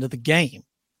back into the game.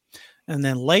 And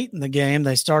then late in the game,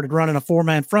 they started running a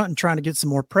 4-man front and trying to get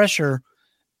some more pressure.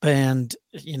 And,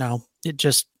 it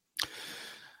just –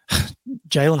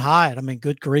 Jalen Hyatt, I mean,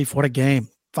 good grief, what a game.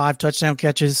 5 touchdown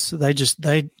catches.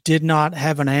 They did not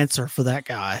have an answer for that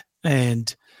guy.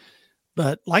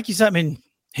 But like you said, I mean,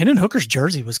 Hendon Hooker's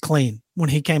jersey was clean when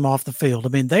he came off the field. I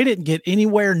mean, they didn't get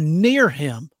anywhere near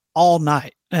him all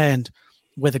night. And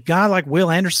with a guy like Will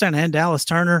Anderson and Dallas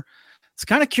Turner, it's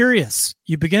kind of curious.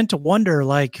 You begin to wonder,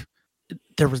 like,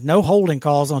 there was no holding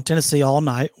calls on Tennessee all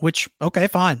night, which, okay,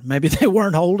 fine. Maybe they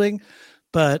weren't holding,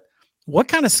 but what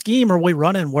kind of scheme are we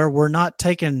running where we're not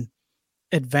taking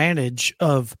advantage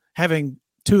of having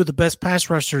two of the best pass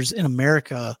rushers in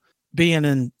America being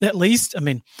in at least, I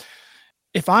mean,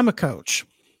 if I'm a coach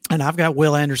and I've got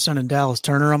Will Anderson and Dallas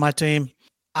Turner on my team,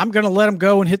 I'm going to let them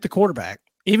go and hit the quarterback.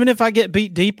 Even if I get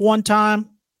beat deep one time,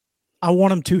 I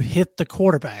want them to hit the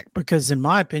quarterback because, in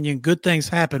my opinion, good things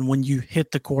happen when you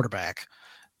hit the quarterback.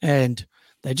 And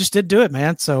they just didn't do it,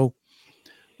 man. So,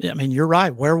 I mean, you're right.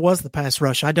 Where was the pass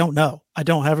rush? I don't know. I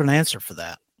don't have an answer for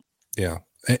that. Yeah.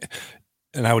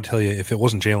 And I would tell you, if it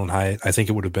wasn't Jalen Hyatt, I think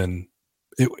it would have been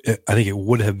I think it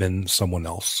would have been someone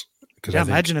else. Yeah,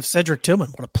 imagine if Cedric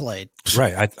Tillman would have played.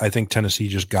 Right. I think Tennessee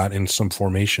just got in some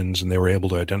formations and they were able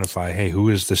to identify, hey, who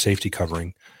is the safety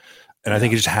covering? And I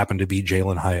think it just happened to be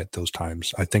Jalen Hyatt those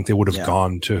times. I think they would have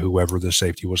gone to whoever the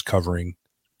safety was covering.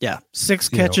 Yeah. 6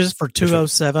 catches for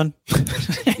 207.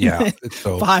 Yeah.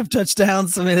 So, 5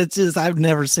 touchdowns. I mean, it's just, I've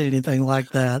never seen anything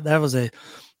like that. That was a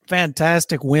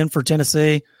fantastic win for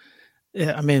Tennessee.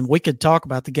 I mean, we could talk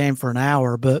about the game for an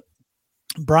hour, but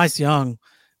Bryce Young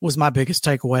was my biggest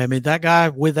takeaway. I mean, that guy,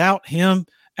 without him,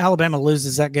 Alabama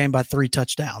loses that game by 3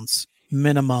 touchdowns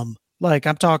minimum. Like,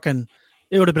 I'm talking,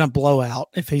 it would have been a blowout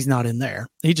if he's not in there.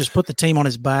 He just put the team on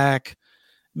his back.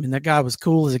 I mean, that guy was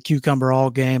cool as a cucumber all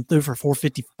game, threw for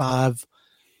 455.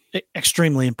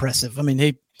 Extremely impressive. I mean,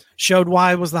 he showed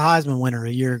why he was the Heisman winner a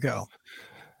year ago.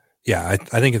 Yeah,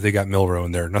 I think if they got Milroe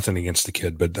in there, nothing against the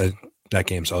kid, but that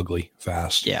game's ugly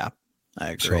fast. Yeah,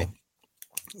 I agree.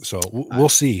 So we'll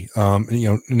see.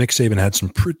 Nick Saban had some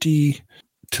pretty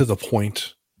to the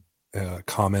point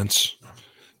comments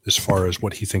as far as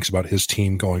what he thinks about his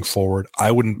team going forward.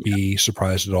 I wouldn't be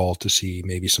surprised at all to see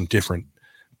maybe some different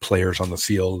players on the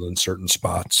field in certain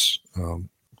spots.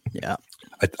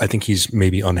 I think he's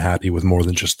maybe unhappy with more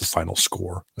than just the final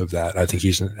score of that. I think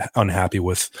he's unhappy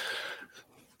with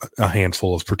a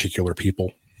handful of particular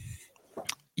people.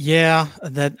 Yeah,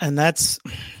 that's.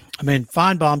 I mean,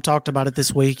 Feinbaum talked about it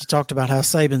this week. He talked about how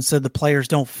Saban said the players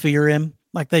don't fear him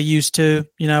like they used to,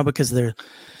 because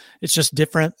it's just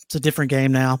different. It's a different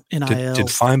game now. NIL. Did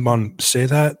Feinbaum say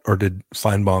that, or did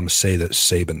Feinbaum say that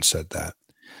Saban said that?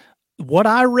 What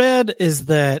I read is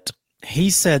that he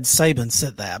said Saban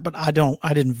said that, but I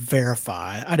didn't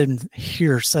verify. I didn't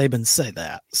hear Saban say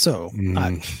that. So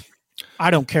I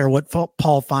don't care what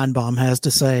Paul Feinbaum has to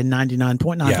say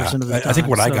 99.9% of the time. I think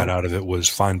what I got out of it was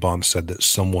Feinbaum said that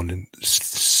someone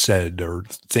said or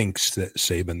thinks that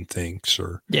Saban thinks,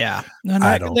 or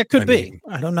that could be.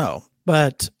 I don't know.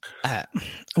 But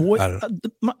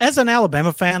as an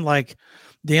Alabama fan, like,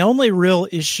 the only real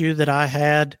issue that I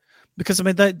had, because I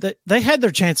mean they had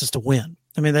their chances to win.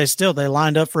 I mean, they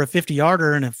lined up for a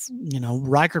 50-yarder, and if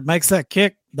Reichard makes that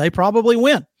kick, they probably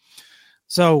win.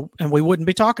 So, and we wouldn't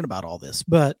be talking about all this,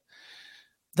 but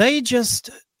this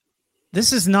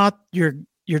is not your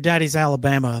daddy's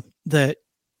Alabama that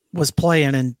was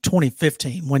playing in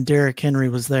 2015 when Derrick Henry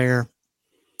was there,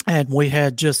 and we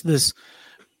had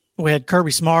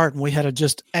Kirby Smart, and we had a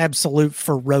just absolute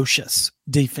ferocious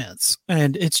defense,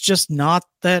 and it's just not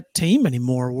that team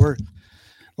anymore. We're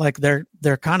like, they're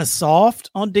kind of soft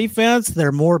on defense.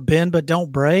 They're more bend but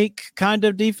don't break kind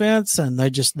of defense, and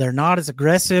they're not as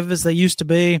aggressive as they used to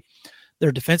be.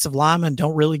 Their defensive linemen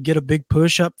don't really get a big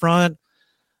push up front.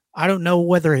 I don't know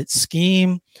whether it's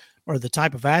scheme or the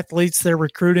type of athletes they're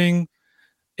recruiting.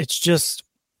 It's just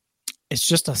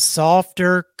a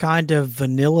softer kind of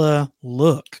vanilla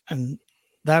look, and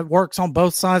that works on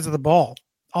both sides of the ball.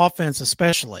 Offense,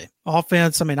 especially.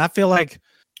 Offense, I mean, I feel like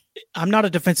I'm not a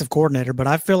defensive coordinator, but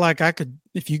I feel like I could,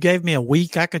 if you gave me a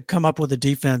week, I could come up with a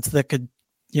defense that could,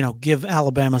 give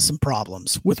Alabama some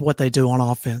problems with what they do on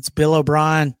offense. Bill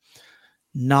O'Brien,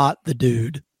 not the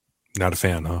dude. Not a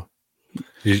fan, huh?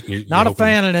 Not a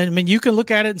fan. And I mean, you can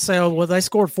look at it and say, oh, well, they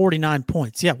scored 49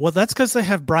 points. Yeah, well, that's because they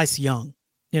have Bryce Young.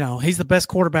 He's the best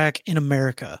quarterback in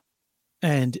America.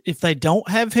 And if they don't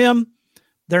have him,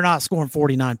 they're not scoring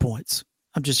 49 points.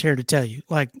 I'm just here to tell you,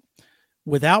 like,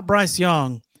 without Bryce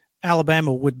Young,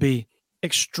 Alabama would be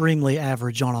extremely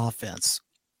average on offense.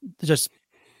 Just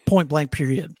point blank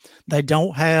period. They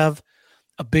don't have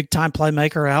a big time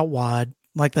playmaker out wide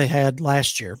like they had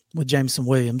last year with Jameson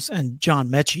Williams and John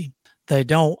Mechie. They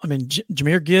don't, I mean,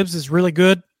 Jahmyr Gibbs is really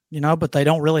good, but they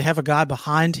don't really have a guy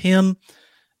behind him.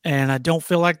 And I don't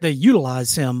feel like they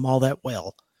utilize him all that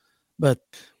well. But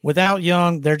without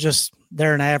Young, they're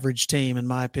an average team, in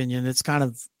my opinion. It's kind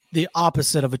of the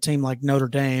opposite of a team like Notre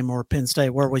Dame or Penn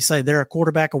State, where we say they're a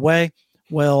quarterback away.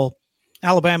 Well,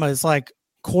 Alabama is like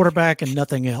quarterback and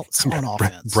nothing else on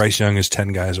offense. Bryce Young is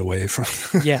 10 guys away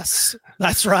from. Yes,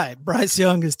 that's right. Bryce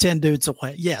Young is 10 dudes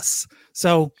away. Yes.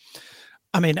 So,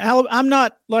 I mean, I'm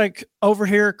not like over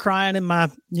here crying in my,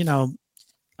 I'm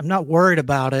not worried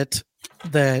about it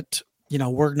that,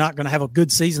 we're not going to have a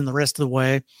good season the rest of the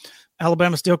way.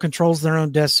 Alabama still controls their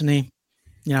own destiny.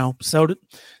 So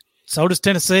does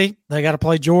Tennessee. They got to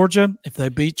play Georgia. If they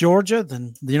beat Georgia,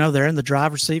 then, they're in the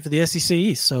driver's seat for the SEC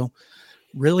East. So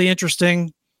really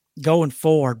interesting going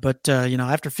forward. But,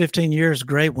 after 15 years,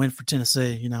 great win for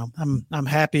Tennessee. I'm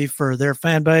happy for their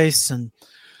fan base and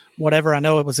whatever. I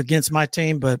know it was against my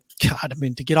team, but God, I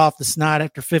mean, to get off the snide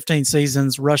after 15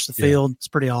 seasons, rush the field, it's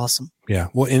pretty awesome. Yeah.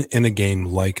 Well, in a game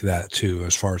like that too,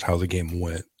 as far as how the game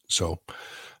went. So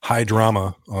high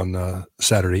drama on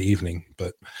Saturday evening,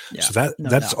 but so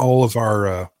that's all of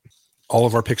our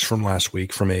picks from last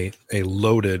week from a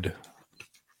loaded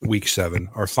week 7,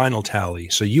 our final tally.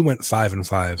 So you went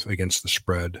 5-5 against the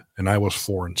spread and I was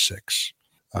 4-6.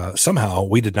 Somehow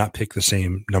we did not pick the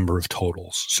same number of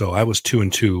totals. So I was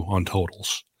 2-2 on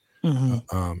totals.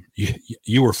 Mm-hmm.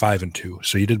 You were 5-2,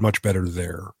 so you did much better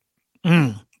there.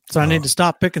 So I need to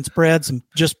stop picking spreads and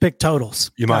just pick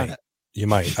totals. You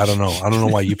might. I don't know. I don't know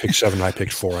why you picked 7 and I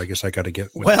picked 4. I guess I got to get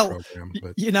with the program.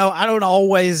 But. I don't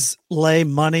always lay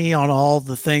money on all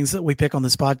the things that we pick on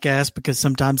this podcast because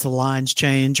sometimes the lines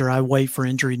change or I wait for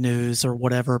injury news or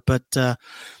whatever. But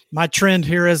my trend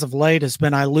here as of late has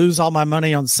been I lose all my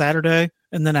money on Saturday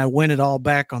and then I win it all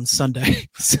back on Sunday.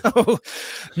 So,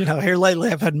 here lately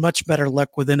I've had much better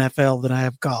luck with NFL than I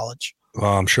have college.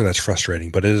 Well, I'm sure that's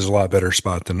frustrating, but it is a lot better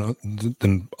spot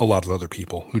than a lot of other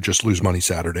people who just lose money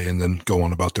Saturday and then go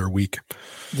on about their week.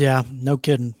 Yeah, no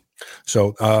kidding.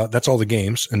 So that's all the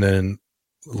games. And then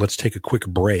let's take a quick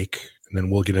break and then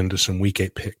we'll get into some week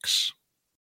 8 picks.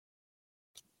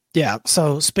 Yeah.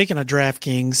 So speaking of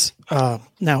DraftKings,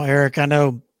 now, Eric, I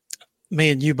know me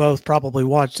and you both probably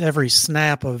watched every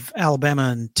snap of Alabama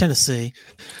and Tennessee.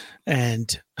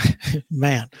 And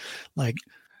man,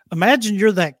 imagine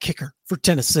you're that kicker for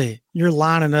Tennessee. You're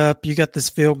lining up. You got this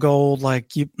field goal.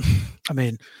 You're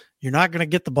not going to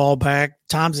get the ball back.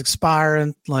 Time's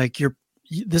expiring.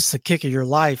 This is the kick of your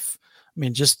life. I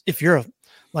mean, just if you're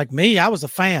like me, I was a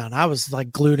fan. I was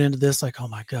glued into this. Oh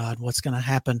my God, what's going to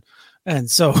happen?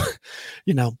 And so,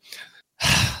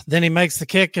 then he makes the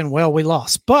kick and we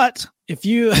lost. But if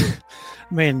you,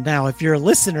 now if you're a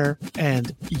listener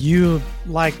and you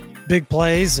like big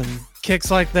plays and kicks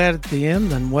like that at the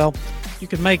end, then you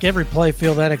can make every play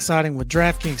feel that exciting with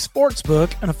DraftKings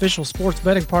Sportsbook, an official sports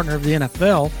betting partner of the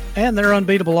NFL, and their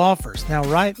unbeatable offers. Now,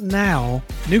 right now,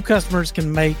 new customers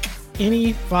can make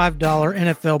any $5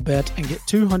 NFL bet and get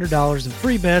 $200 in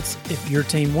free bets if your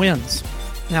team wins.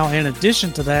 Now, in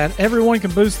addition to that, everyone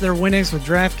can boost their winnings with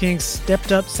DraftKings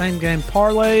stepped-up same-game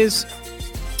parlays.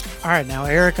 All right, now,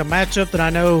 Eric, a matchup that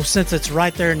I know, since it's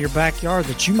right there in your backyard,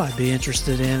 that you might be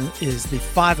interested in is the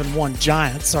 5-1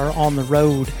 Giants are on the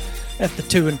road at the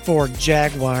 2-4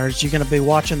 Jaguars. You going to be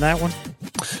watching that one?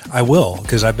 I will,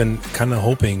 because I've been kind of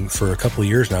hoping for a couple of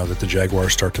years now that the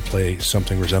Jaguars start to play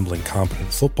something resembling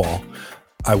competent football.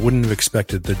 I wouldn't have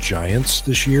expected the Giants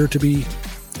this year to be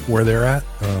where they're at.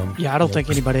 I don't think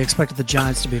anybody expected the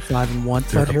Giants to be 5-1.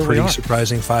 They're but here a pretty we are.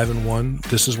 surprising 5-1.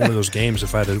 This is one of those games.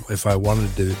 If I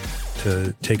wanted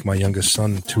to take my youngest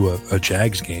son to a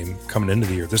Jags game coming into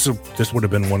the year, this would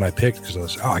have been one I picked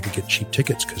because I could get cheap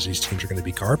tickets because these teams are going to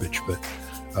be garbage.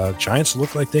 But Giants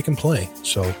look like they can play,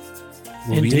 so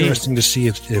it'll be interesting to see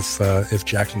if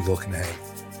Jacksonville can hang.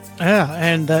 Yeah,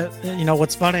 and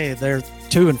what's funny, they're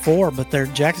 2-4,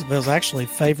 but Jacksonville's actually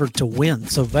favored to win.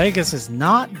 So Vegas is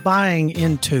not buying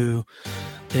into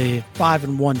the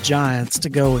 5-1 Giants to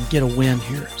go and get a win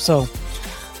here. So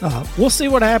we'll see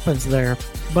what happens there.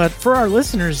 But for our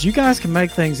listeners, you guys can make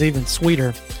things even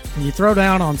sweeter when you throw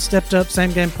down on stepped up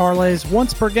same game parlays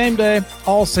once per game day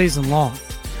all season long.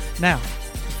 Now,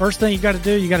 first thing you got to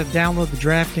do, you got to download the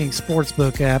DraftKings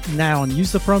Sportsbook app now and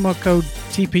use the promo code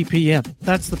TPPN.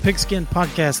 That's the Pigskin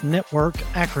Podcast Network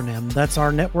acronym. That's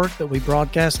our network that we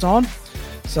broadcast on.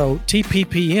 So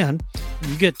TPPN,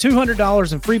 you get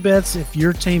 $200 in free bets if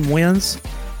your team wins.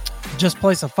 Just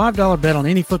place a $5 bet on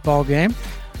any football game.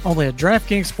 Only at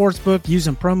DraftKings Sportsbook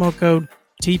using promo code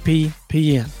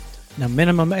TPPN. Now,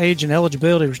 minimum age and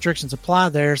eligibility restrictions apply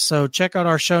there, so check out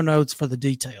our show notes for the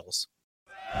details.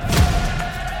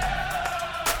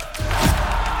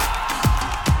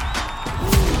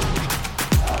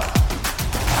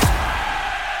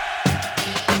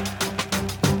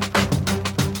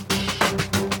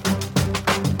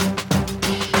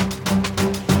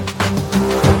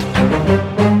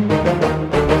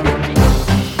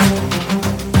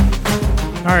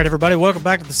 right, everybody. Welcome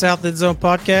back to the South End Zone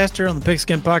podcast here on the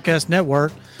Pigskin Podcast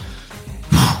Network.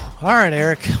 All right,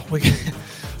 Eric, we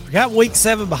got week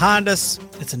 7 behind us.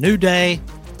 It's a new day.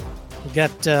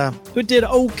 We did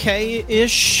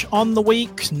okay-ish on the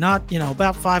week. Not,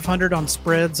 about 500 on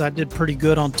spreads. I did pretty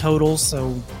good on totals.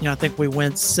 So, I think we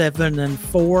went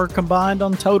 7-4 combined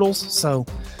on totals. So,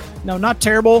 not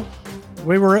terrible.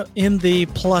 We were in the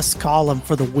plus column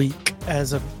for the week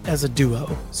as a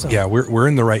duo. So yeah, we're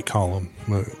in the right column.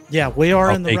 Yeah, we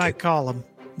are in the right column.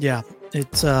 Yeah,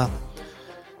 it's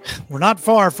we're not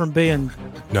far from being.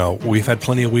 No, we've had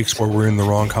plenty of weeks where we're in the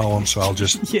wrong column. So I'll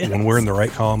just when we're in the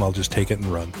right column, I'll just take it and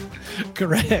run.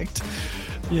 Correct.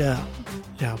 Yeah.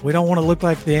 We don't want to look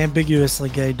like the ambiguously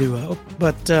gay duo,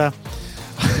 but all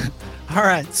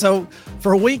right. So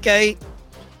for week 8,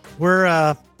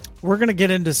 we're going to get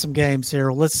into some games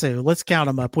here. Let's see. Let's count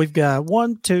them up. We've got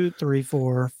 1, 2, 3,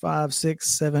 4, 5,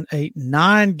 6, 7, 8,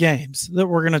 9 games that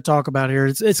we're going to talk about here.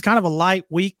 It's kind of a light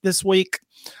week this week,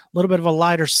 a little bit of a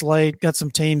lighter slate. Got some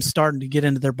teams starting to get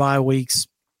into their bye weeks.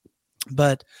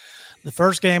 But the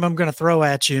first game I'm going to throw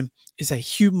at you is a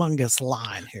humongous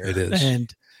line here. It is.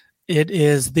 And it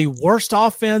is the worst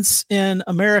offense in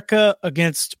America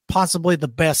against possibly the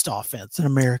best offense in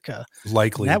America.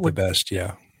 Likely the best,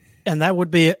 yeah. And that would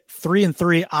be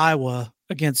 3-3 Iowa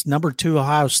against number 2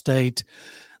 Ohio State.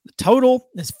 The total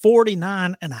is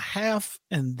 49.5,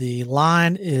 and the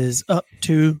line is up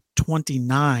to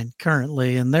 29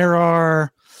 currently. And there's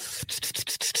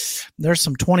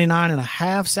some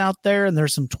 29.5s out there, and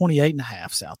there's some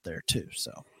 28.5s out there too.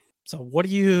 So what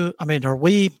do you? I mean, are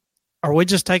we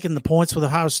just taking the points with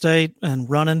Ohio State and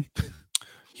running?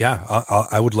 Yeah,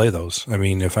 I would lay those. I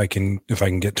mean, if I can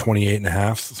get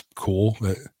 28.5, cool.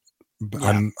 Yeah.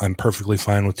 I'm perfectly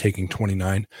fine with taking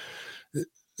 29.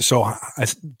 So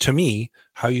to me,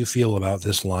 how you feel about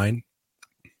this line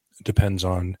depends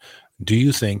on, do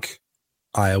you think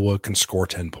Iowa can score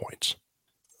 10 points?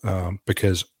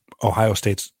 Because Ohio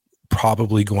State's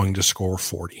probably going to score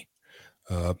 40.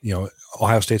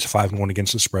 Ohio State's 5-1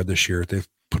 against the spread this year. They've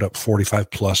put up 45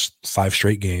 plus 5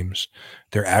 straight games.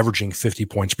 They're averaging 50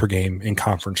 points per game in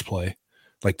conference play.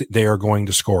 Like, they are going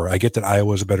to score. I get that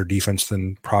Iowa is a better defense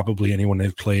than probably anyone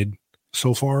they've played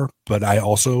so far, but I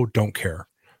also don't care.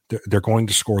 They're going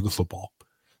to score the football.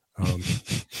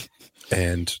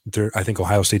 And I think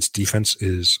Ohio State's defense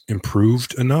is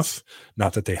improved enough,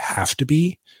 not that they have to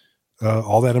be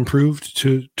all that improved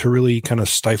to really kind of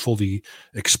stifle the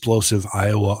explosive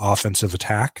Iowa offensive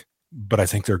attack, but I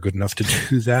think they're good enough to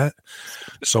do that.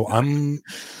 So I'm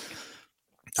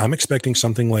expecting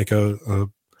something like a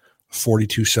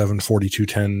 42-7,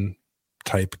 42-10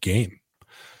 type game.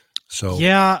 So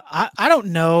yeah, I don't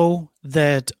know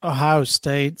that Ohio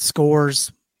State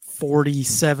scores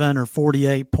 47 or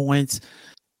 48 points.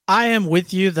 I am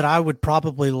with you that I would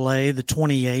probably lay the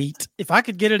 28. If I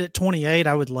could get it at 28,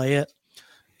 I would lay it.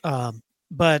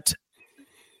 But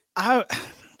I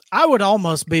would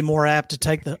almost be more apt to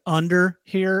take the under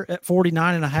here at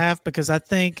 49.5, because I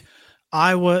think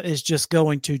Iowa is just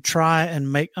going to try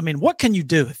and what can you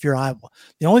do if you're Iowa?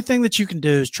 The only thing that you can do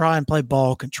is try and play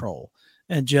ball control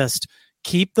and just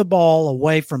keep the ball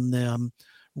away from them,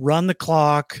 run the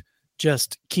clock,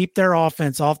 just keep their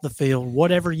offense off the field,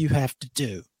 whatever you have to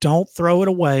do. Don't throw it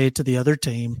away to the other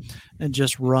team, and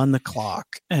just run the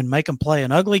clock and make them play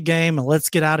an ugly game, and let's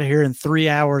get out of here in 3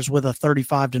 hours with a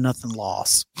 35-0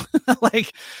 loss.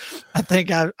 I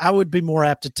think I would be more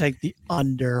apt to take the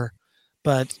under,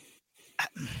 but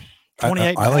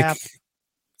 28 I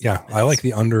like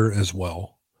the under as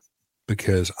well,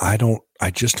 because I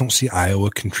just don't see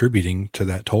Iowa contributing to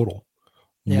that total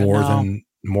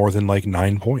more than like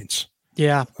 9 points.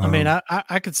 Yeah. I mean,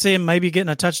 I could see him maybe getting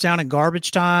a touchdown in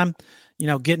garbage time,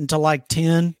 getting to like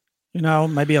 10,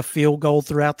 maybe a field goal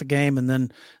throughout the game, and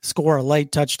then score a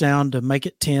late touchdown to make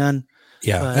it 10.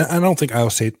 Yeah. But I don't think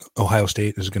Ohio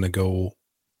State is going to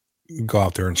go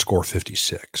out there and score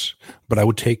 56, but I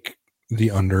would take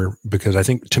the under, because I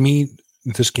think, to me,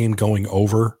 this game going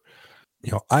over,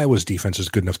 Iowa's defense is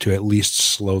good enough to at least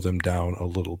slow them down a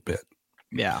little bit.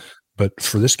 Yeah. But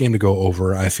for this game to go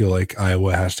over, I feel like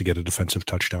Iowa has to get a defensive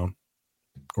touchdown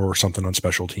or something on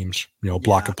special teams,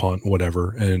 block a punt,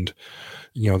 whatever. And,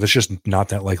 that's just not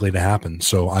that likely to happen.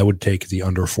 So I would take the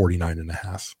under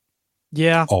 49.5.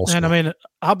 Yeah. Also. And I mean,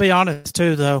 I'll be honest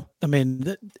too, though. I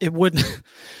mean, it wouldn't,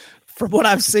 from what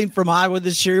I've seen from Iowa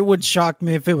this year, it wouldn't shock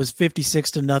me if it was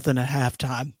 56-0 at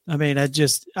halftime. I mean,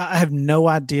 I have no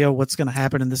idea what's going to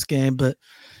happen in this game, but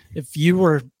if you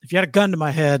had a gun to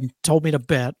my head and told me to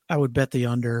bet, I would bet the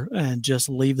under and just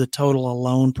leave the total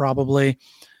alone probably.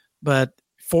 But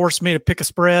force me to pick a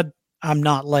spread, I'm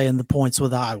not laying the points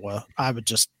with Iowa. I would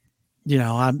just,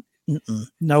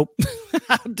 nope.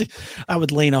 I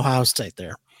would lean Ohio State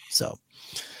there. So,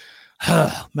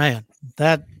 man,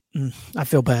 that I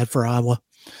feel bad for Iowa.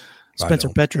 Spencer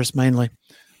Petras mainly.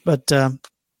 But all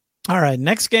right,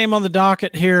 next game on the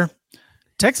docket here,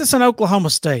 Texas and Oklahoma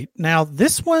State. Now,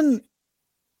 this one,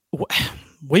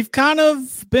 we've kind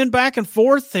of been back and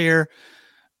forth here.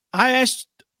 I asked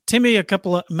Timmy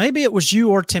maybe it was you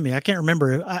or Timmy. I can't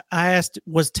remember. I asked,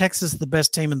 was Texas the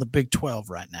best team in the Big 12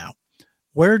 right now?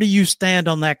 Where do you stand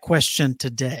on that question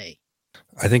today?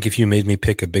 I think if you made me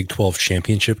pick a Big 12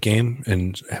 championship game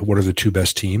and what are the two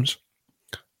best teams,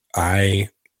 I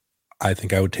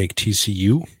think I would take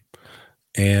TCU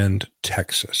and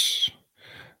Texas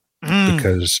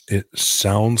because it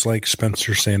sounds like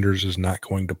Spencer Sanders is not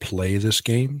going to play this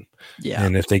game. Yeah.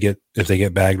 And if they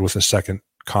get bagged with a second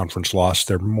conference loss,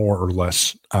 they're more or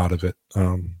less out of it.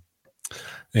 To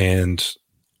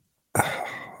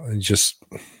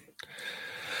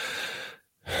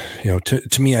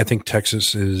me, I think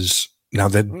Texas is now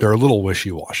that they're a little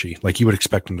wishy-washy. Like you would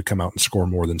expect them to come out and score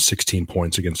more than 16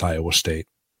 points against Iowa State,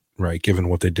 right? Given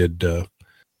what they did to,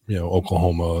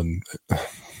 Oklahoma and,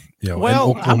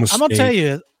 well, Oklahoma I'm going to tell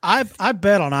you, I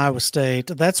bet on Iowa State.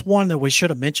 That's one that we should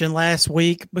have mentioned last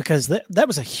week because that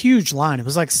was a huge line. It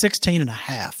was like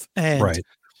 16.5. And right.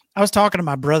 I was talking to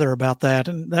my brother about that.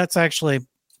 And that's actually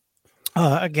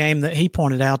a game that he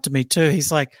pointed out to me too.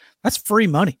 He's like, that's free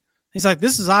money. He's like,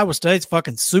 this is Iowa State's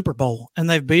fucking Super Bowl, and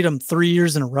they've beat them 3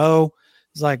 years in a row.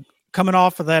 He's like, coming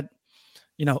off of that,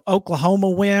 Oklahoma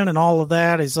win and all of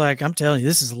that. He's like, I'm telling you,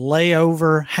 this is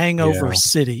hangover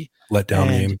city. Letdown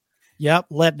game. Yep,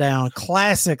 letdown.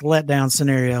 Classic letdown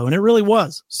scenario, and it really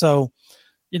was. So,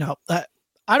 I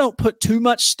don't put too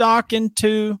much stock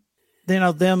into,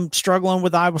 them struggling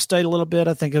with Iowa State a little bit.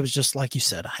 I think it was just, like you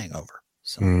said, a hangover.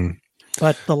 So,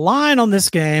 But the line on this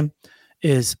game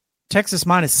is Texas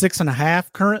minus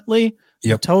 6.5 currently.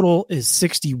 Yep. The total is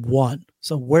 61.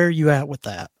 So where are you at with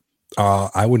that?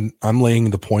 I'm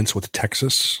laying the points with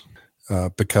Texas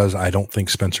because I don't think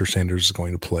Spencer Sanders is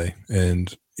going to play,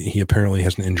 and he apparently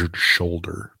has an injured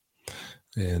shoulder.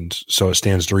 And so it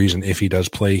stands to reason if he does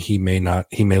play, he may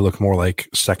look more like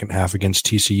second half against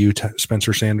TCU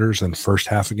Spencer Sanders than first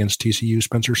half against TCU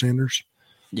Spencer Sanders.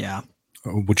 Yeah.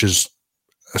 Which is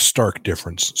a stark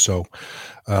difference. So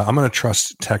I'm going to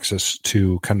trust Texas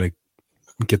to kind of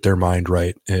get their mind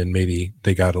right. And maybe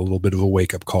they got a little bit of a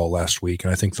wake up call last week,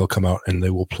 and I think they'll come out and they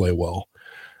will play well.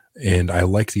 And I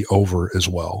like the over as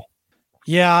well.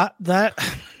 Yeah. That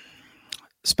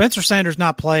Spencer Sanders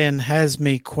not playing has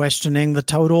me questioning the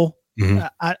total. Mm-hmm.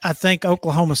 I think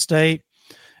Oklahoma State,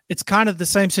 it's kind of the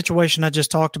same situation I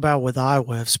just talked about with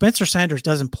Iowa. If Spencer Sanders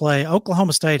doesn't play,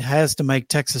 Oklahoma State has to make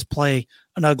Texas play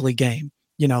an ugly game.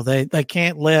 They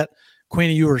can't let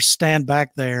Quinn Ewers stand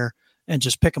back there and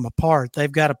just pick them apart.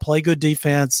 They've got to play good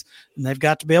defense, and they've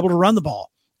got to be able to run the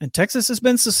ball. And Texas has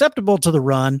been susceptible to the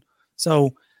run.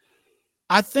 So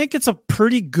I think it's a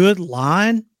pretty good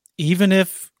line. Even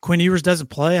if Quinn Ewers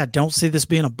doesn't play, I don't see this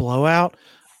being a blowout.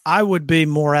 I would be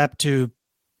more apt to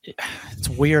 – it's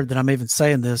weird that I'm even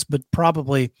saying this, but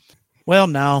probably – well,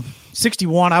 no,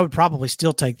 61, I would probably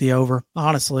still take the over,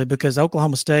 honestly, because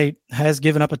Oklahoma State has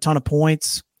given up a ton of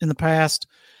points in the past,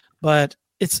 but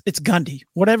it's Gundy.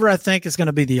 Whatever I think is going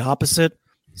to be the opposite,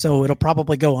 so it'll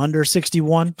probably go under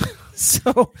 61.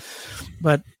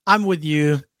 But I'm with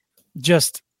you.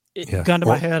 Just gun to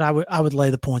my head, I would lay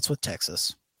the points with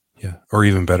Texas. Yeah, or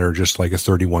even better, just like a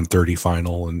 31-30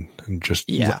 final and just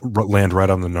land right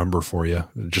on the number for you.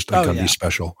 Just a Gundy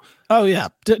special. Oh, yeah.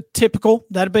 Typical.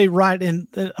 That'd be right in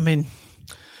 – it'd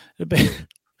be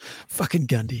fucking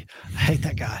Gundy. I hate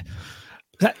that guy.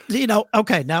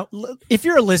 Okay, now, if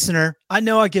you're a listener, I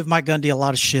know I give Mike Gundy a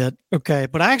lot of shit, okay,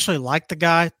 but I actually like the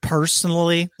guy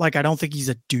personally. Like, I don't think he's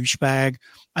a douchebag.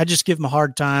 I just give him a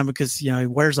hard time because, he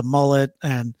wears a mullet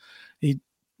and he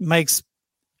makes –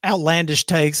 outlandish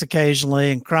takes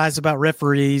occasionally and cries about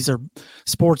referees or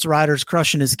sports writers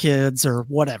crushing his kids or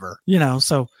whatever,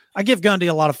 so I give Gundy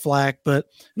a lot of flack, but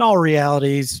in all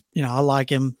realities, I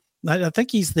like him. I think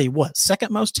he's the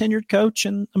second most tenured coach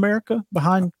in America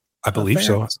behind. I believe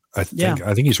Ferentz. So.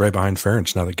 I think he's right behind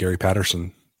Ferentz now that Gary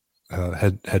Patterson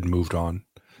had moved on.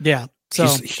 Yeah. So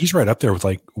he's right up there with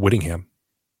like Whittingham.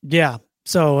 Yeah.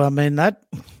 So,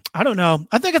 I don't know.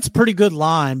 I think it's a pretty good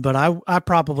line, but I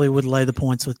probably would lay the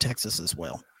points with Texas as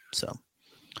well. So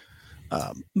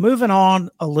moving on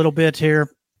a little bit here,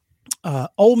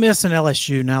 Ole Miss and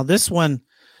LSU. Now this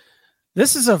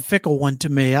is a fickle one to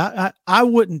me. I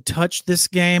wouldn't touch this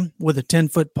game with a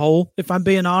 10-foot pole, if I'm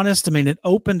being honest. I mean, it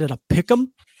opened at a pick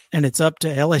 'em, and it's up to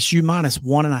LSU minus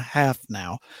 1.5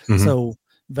 now. Mhm. So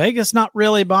Vegas not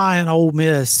really buying Ole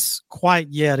Miss quite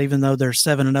yet, even though they're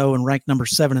 7-0 and ranked number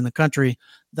 7 in the country.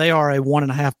 They are a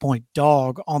 1.5 point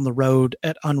dog on the road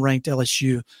at unranked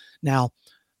LSU. Now,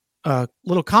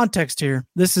 little context here.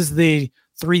 This is the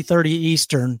 3:30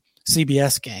 Eastern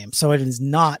CBS game, so it is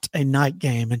not a night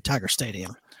game in Tiger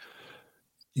Stadium.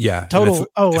 Yeah. Total.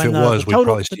 If it was, we'd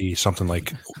probably see something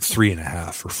like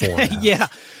 3.5 or 4.5.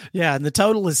 Yeah. And the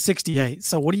total is 68.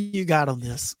 So what do you got on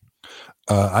this?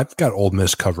 I've got Ole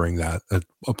Miss covering that at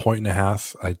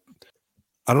 1.5. I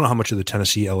don't know how much of the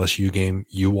Tennessee LSU game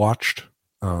you watched.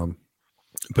 But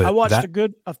I watched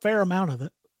a fair amount of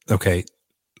it. Okay.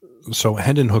 So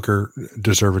Hendon Hooker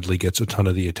deservedly gets a ton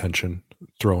of the attention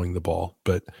throwing the ball,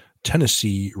 but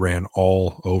Tennessee ran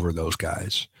all over those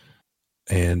guys.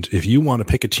 And if you want to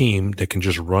pick a team that can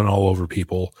just run all over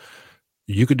people,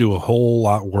 you could do a whole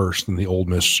lot worse than the Ole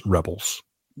Miss Rebels.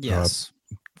 Yes.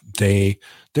 They're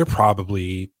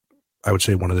probably, I would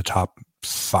say, one of the top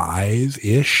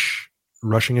 5-ish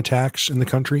rushing attacks in the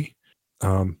country.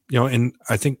 And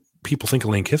I think people think of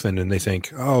Lane Kiffin and they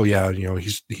think, oh yeah,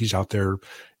 he's out there,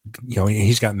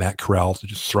 he's got Matt Corral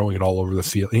just throwing it all over the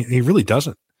field. He really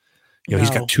doesn't.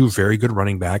 He's got 2 very good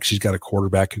running backs. He's got a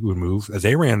quarterback who would move.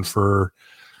 They ran for,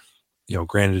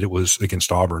 granted it was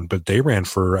against Auburn, but they ran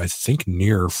for, I think,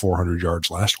 near 400 yards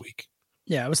last week.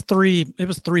 Yeah, it was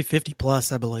 350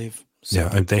 plus, I believe. So.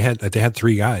 Yeah, and they had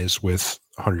 3 guys with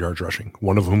 100 yards rushing.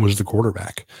 One of them was the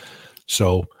quarterback.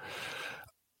 So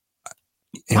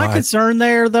my concern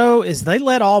there, though, is they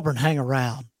let Auburn hang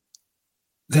around.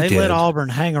 They let Auburn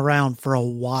hang around for a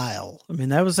while. I mean,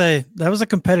 that was a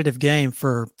competitive game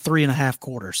for 3.5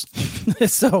 quarters.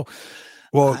 So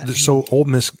Ole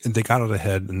Miss, they got it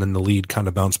ahead, and then the lead kind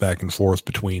of bounced back and forth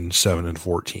between 7 and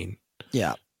 14.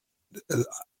 Yeah,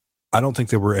 I don't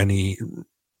think there were any,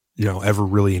 ever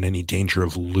really in any danger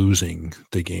of losing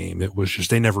the game. It was just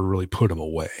they never really put them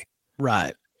away.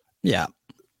 Right. Yeah.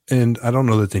 And I don't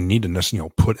know that they need to necessarily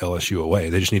put LSU away.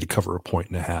 They just need to cover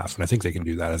 1.5, and I think they can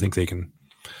do that. I think they can.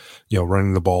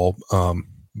 Running the ball,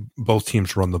 both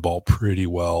teams run the ball pretty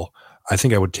well. I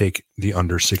think I would take the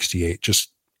under 68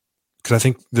 just because I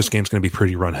think this game's going to be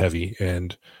pretty run heavy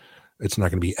and it's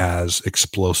not going to be as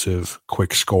explosive,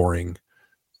 quick scoring.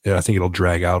 Yeah, I think it'll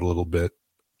drag out a little bit.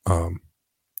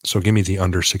 So give me the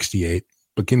under 68,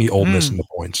 but give me Ole Miss in the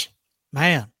points.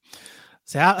 Man.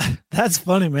 See, that's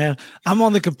funny, man. I'm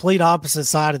on the complete opposite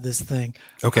side of this thing.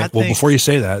 Okay. Before you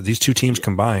say that, these 2 teams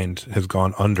combined have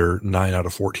gone under 9 out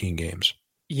of 14 games.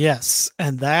 Yes.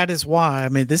 And that is why, I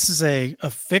mean, this is a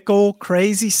fickle,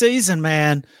 crazy season,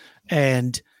 man.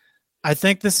 And I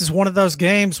think this is one of those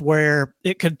games where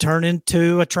it could turn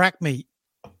into a track meet.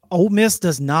 Ole Miss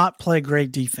does not play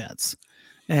great defense.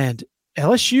 And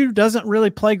LSU doesn't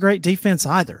really play great defense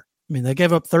either. I mean, they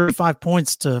gave up 35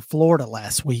 points to Florida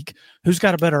last week. Who's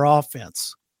got a better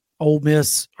offense, Ole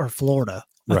Miss or Florida?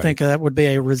 Right. I think that would be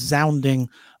a resounding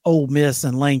Ole Miss,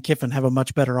 and Lane Kiffin have a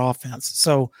much better offense.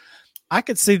 So I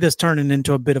could see this turning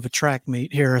into a bit of a track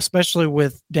meet here, especially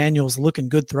with Daniels looking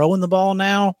good throwing the ball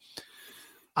now.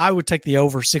 I would take the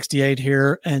over 68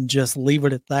 here and just leave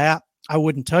it at that. I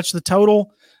wouldn't touch the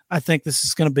total. I think this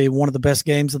is going to be one of the best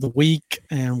games of the week,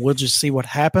 and we'll just see what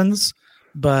happens.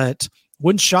 But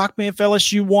wouldn't shock me if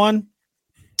LSU won,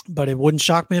 but it wouldn't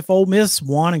shock me if Ole Miss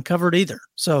won and covered either.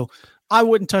 So I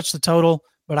wouldn't touch the total,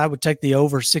 but I would take the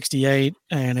over 68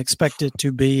 and expect it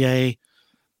to be a,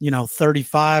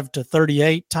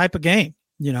 35-38 type of game,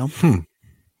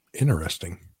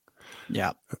 Interesting.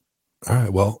 Yeah. All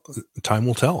right. Well, time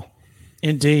will tell.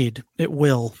 Indeed, it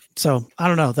will. So I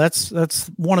don't know. That's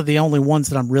one of the only ones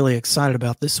that I'm really excited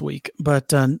about this week.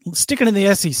 But sticking in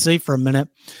the SEC for a minute,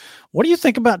 what do you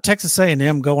think about Texas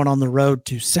A&M going on the road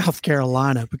to South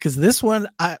Carolina? Because this one,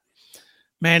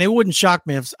 it wouldn't shock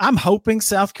me if I'm hoping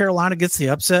South Carolina gets the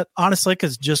upset, honestly,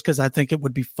 because I think it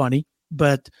would be funny.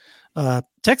 But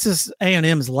Texas A&M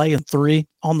is laying 3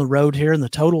 on the road here, and the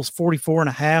total is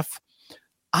 44.5.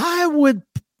 I would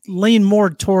lean more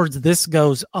towards this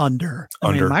goes under.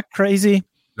 I mean, am I crazy?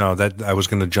 No, that I was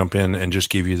going to jump in and just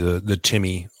give you the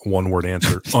Timmy one-word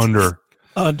answer. Under.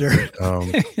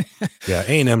 Yeah,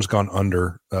 A&M's gone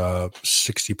under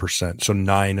 60%, so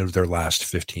 9 of their last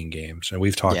 15 games, and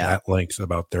we've talked at length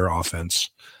about their offense.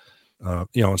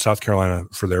 In South Carolina,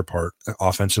 for their part,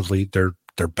 offensively, they're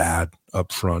bad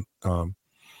up front. And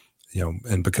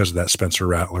because of that, Spencer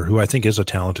Rattler, who I think is a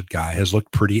talented guy, has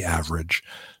looked pretty average.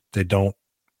 They don't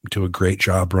do a great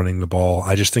job running the ball.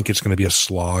 I just think it's going to be a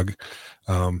slog.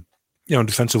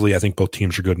 Defensively, I think both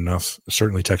teams are good enough.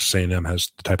 Certainly Texas A&M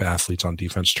has the type of athletes on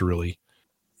defense to really,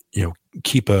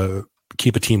 keep a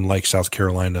keep a team like South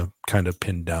Carolina kind of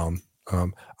pinned down.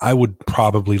 I would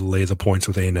probably lay the points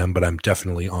with A&M, but I'm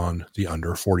definitely on the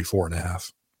under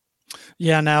 44.5.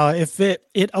 Yeah. Now, if it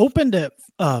opened at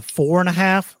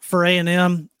 4.5 for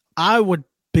A&M, I would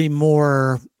lean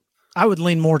more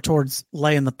towards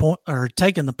laying the point or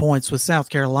taking the points with South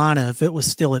Carolina if it was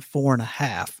still at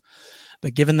 4.5.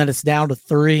 But given that it's down to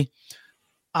 3,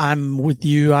 I'm with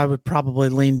you. I would probably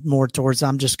lean more towards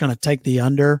I'm just going to take the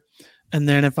under. And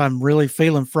then if I'm really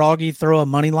feeling froggy, throw a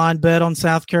money line bet on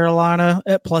South Carolina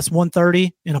at plus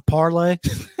 130 in a parlay,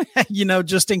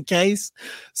 just in case.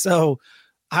 So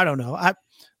I don't know.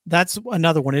 That's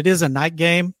another one. It is a night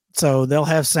game, so they'll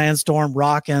have Sandstorm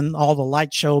rocking. All the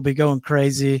light show will be going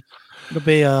crazy. It'll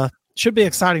be should be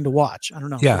exciting to watch. I don't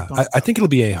know. Yeah, I think it'll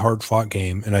be a hard fought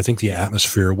game, and I think the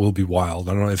atmosphere will be wild.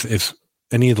 I don't know if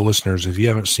any of the listeners, if you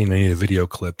haven't seen any of the video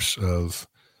clips of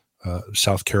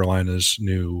South Carolina's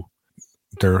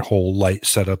their whole light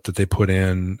setup that they put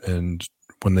in, and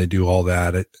when they do all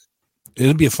that,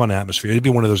 it'd be a fun atmosphere. It'd be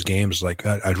one of those games like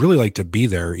I'd really like to be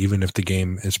there, even if the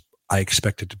game is, I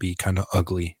expect it to be kind of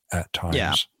ugly at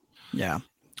times. Yeah.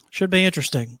 Should be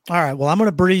interesting. All right. Well, I'm going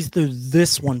to breeze through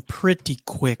this one pretty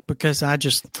quick because I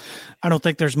don't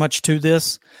think there's much to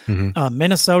this. Mm-hmm.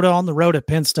 Minnesota on the road at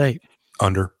Penn State.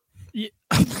 Under.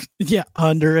 Yeah,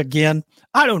 under again.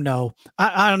 I don't know.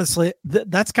 I honestly,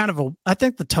 that's kind of I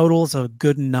think the total is a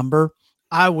good number.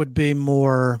 I would be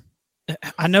more,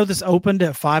 I know this opened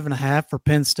at 5.5 for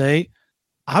Penn State.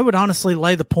 I would honestly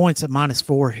lay the points at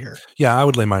 -4 here. Yeah, I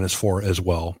would lay -4 as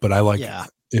well. But I like,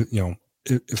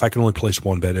 if I can only place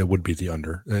one bet, it would be the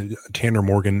under. Tanner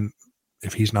Morgan,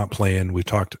 if he's not playing, we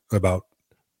talked about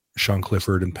Sean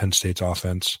Clifford and Penn State's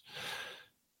offense.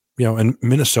 And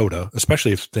Minnesota,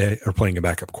 especially if they are playing a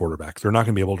backup quarterback, they're not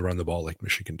going to be able to run the ball like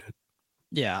Michigan did.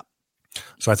 Yeah.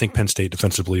 So I think Penn State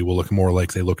defensively will look more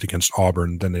like they looked against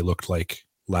Auburn than they looked like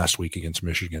last week against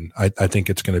Michigan. I think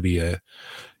it's going to be a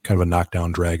kind of a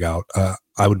knockdown drag out.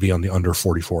 I would be on the under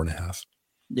 44.5.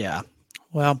 Yeah.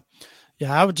 Well,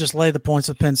 yeah, I would just lay the points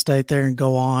with Penn State there and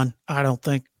go on. I don't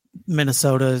think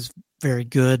Minnesota is very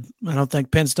good. I don't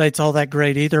think Penn State's all that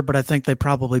great either, but I think they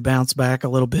probably bounce back a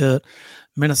little bit.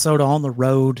 Minnesota on the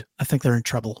road, I think they're in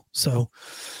trouble. So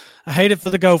I hate it for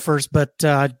the Gophers, but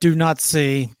I do not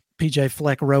see PJ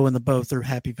Fleck rowing the boat through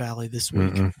Happy Valley this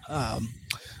week. All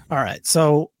right,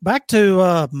 so back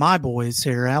to my boys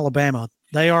here, Alabama.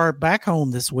 They are back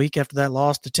home this week after that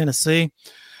loss to Tennessee,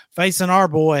 facing our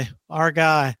boy, our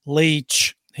guy,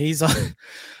 Leach. He's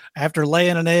after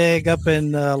laying an egg up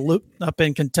in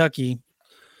Kentucky.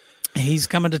 He's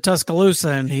coming to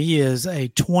Tuscaloosa, and he is a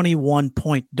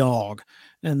 21-point dog,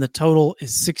 and the total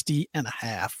is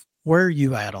 60.5. Where are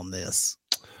you at on this?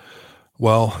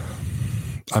 Well,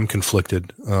 I'm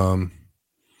conflicted. I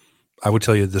would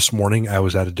tell you this morning I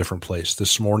was at a different place.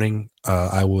 This morning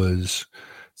I was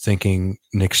thinking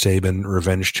Nick Saban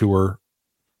revenge tour,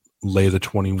 lay the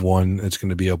 21. It's going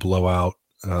to be a blowout.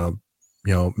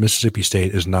 Mississippi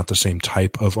State is not the same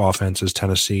type of offense as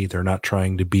Tennessee. They're not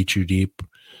trying to beat you deep.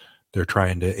 They're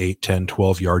trying to 8, 10,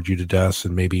 12 yard you to death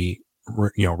and maybe,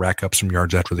 rack up some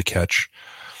yards after the catch.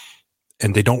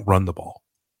 And they don't run the ball.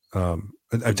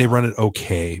 They run it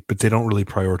okay, but they don't really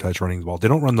prioritize running the ball. They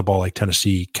don't run the ball like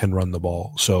Tennessee can run the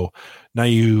ball. So now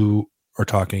you are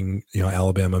talking,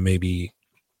 Alabama maybe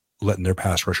letting their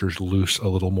pass rushers loose a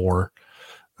little more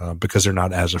because they're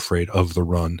not as afraid of the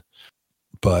run.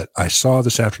 But I saw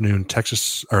this afternoon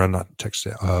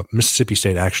Mississippi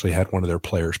State actually had one of their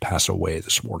players pass away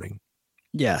this morning.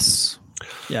 Yes.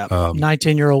 Yeah.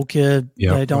 19-year-old kid.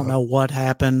 Yeah. They don't know what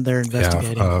happened. They're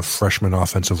investigating. Yeah, freshman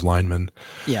offensive lineman.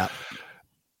 Yeah.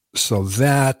 So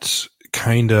that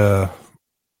kind of,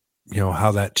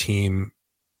 how that team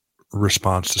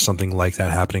responds to something like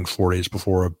that happening 4 days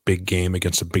before a big game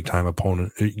against a big-time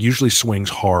opponent, it usually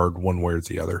swings hard one way or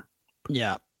the other.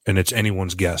 Yeah. And it's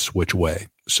anyone's guess which way.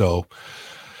 So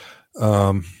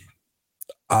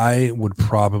I would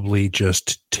probably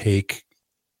just take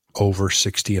over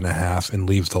 60.5 and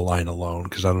leave the line alone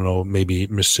because I don't know, maybe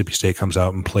Mississippi State comes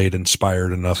out and played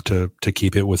inspired enough to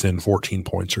keep it within 14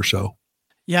 points or so.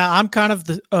 Yeah, I'm kind of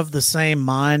the same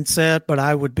mindset, but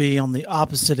I would be on the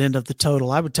opposite end of the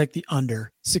total. I would take the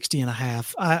under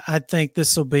 60.5. I think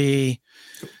this will be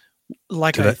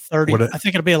like a 30. I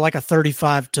think it'll be like a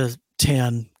 35-10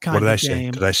 kind of game. What did I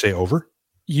say? Did I say over?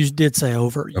 You did say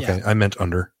over. Okay, yeah. I meant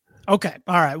under. Okay.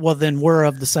 All right. Well, then we're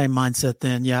of the same mindset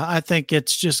then. Yeah. I think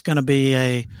it's just going to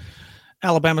be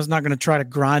Alabama's not going to try to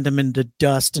grind them into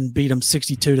dust and beat them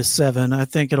 62-7. I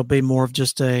think it'll be more of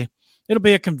just it'll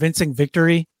be a convincing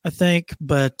victory, I think,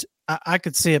 but I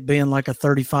could see it being like a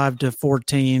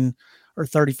 35-14 or or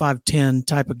 35-10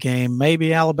 type of game.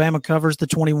 Maybe Alabama covers the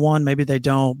 21, maybe they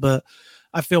don't, but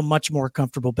I feel much more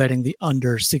comfortable betting the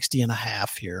under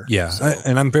 60.5 here. Yeah, so.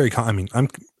 I'm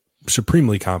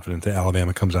supremely confident that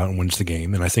Alabama comes out and wins the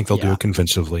game, and I think they'll do it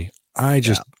convincingly. I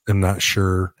just am not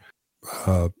sure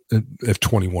if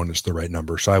 21 is the right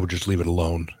number, so I would just leave it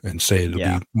alone and say it'll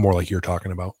be more like you're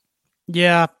talking about.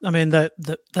 Yeah, I mean,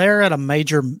 they're at a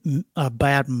major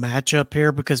bad matchup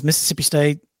here because Mississippi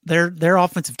State, their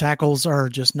offensive tackles are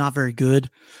just not very good,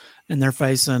 and they're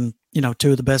facing,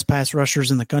 two of the best pass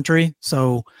rushers in the country.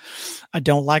 So I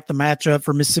don't like the matchup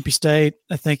for Mississippi State.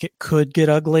 I think it could get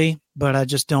ugly, but I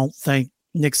just don't think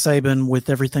Nick Saban, with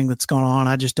everything that's going on,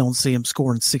 I just don't see him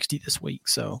scoring 60 this week.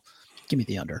 So give me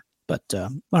the under. But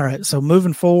all right, so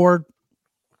moving forward,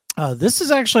 this is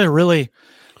actually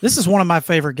this is one of my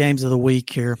favorite games of the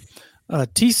week here.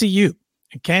 TCU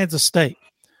and Kansas State.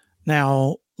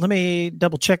 Now, let me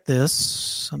double check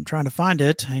this. I'm trying to find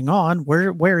it. Hang on.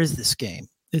 Where is this game?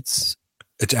 It's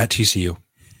at TCU.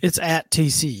 It's at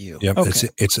TCU. Yep. Okay.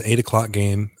 It's an 8:00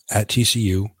 game at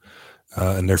TCU,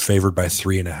 and they're favored by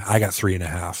 3.5. I got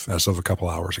 3.5 as of a couple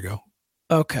hours ago.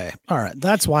 Okay. All right.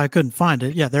 That's why I couldn't find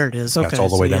it. Yeah, there it is. Okay. That's all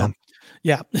the way down.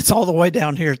 Yeah, it's all the way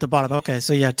down here at the bottom. Okay.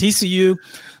 So yeah, TCU,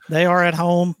 they are at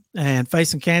home and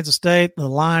facing Kansas State. The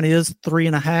line is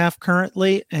 3.5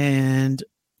 currently. And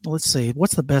let's see,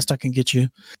 what's the best I can get you?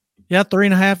 Yeah,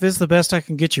 3.5 is the best I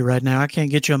can get you right now. I can't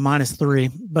get you a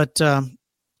 -3, but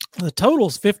the total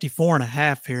is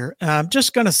 54.5 here. I'm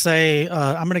just going to say,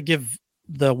 I'm going to give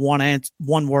the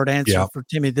one word answer for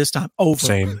Timmy this time.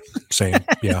 Over. Same.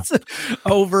 Yeah.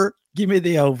 Over. Give me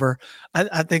the over.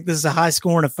 I think this is a high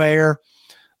scoring affair.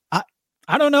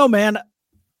 I don't know, man.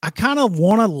 I kind of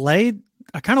want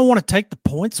to take the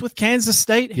points with Kansas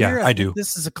State here. Yeah, I do.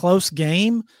 This is a close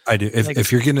game. I do.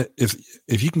 If you can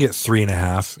get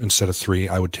 3.5 instead of 3,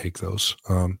 I would take those.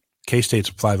 K-State's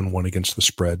 5-1 against the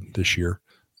spread this year,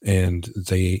 and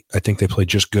I think they play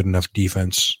just good enough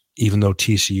defense, even though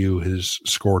TCU has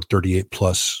scored 38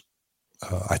 plus.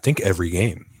 I think every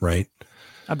game, right?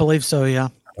 I believe so. Yeah.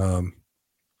 So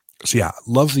yeah,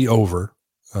 love the over,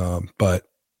 but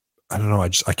I don't know.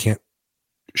 I can't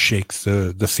shake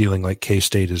the feeling like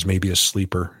K-State is maybe a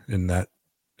sleeper in that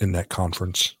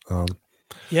conference.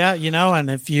 Yeah,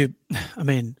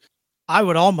 and I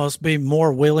would almost be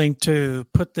more willing to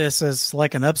put this as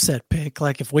like an upset pick.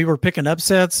 Like if we were picking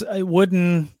upsets, I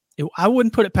wouldn't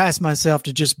put it past myself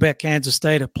to just bet Kansas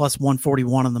State at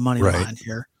 +141 on the money line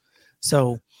here.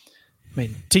 So,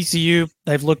 TCU,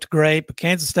 they've looked great, but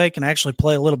Kansas State can actually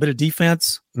play a little bit of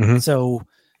defense. Mm-hmm. So,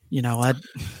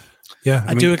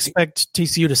 I do expect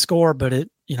TCU to score, but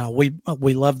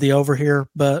we love the over here,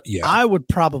 but I would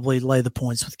probably lay the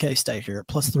points with K-State here at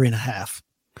 +3.5.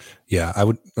 Yeah, I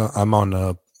would. I'm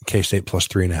on K-State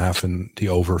 +3.5 and the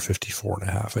over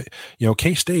 54.5.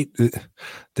 K-State,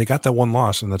 they got that one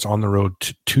loss, and that's on the road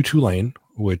to Tulane,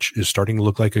 which is starting to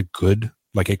look like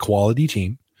a quality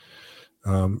team.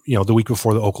 The week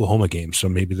before the Oklahoma game. So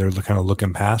maybe they're kind of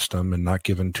looking past them and not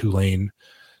giving Tulane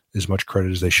as much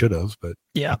credit as they should have. But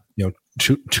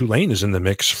Tulane is in the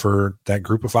mix for that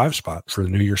group of 5 spot for the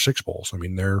New Year's Six Bowls.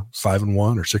 They're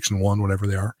 5-1 or 6-1, whatever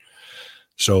they are.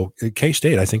 So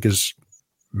K-State, I think, is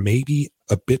maybe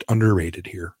a bit underrated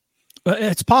here.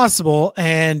 It's possible.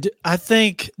 And I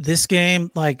think this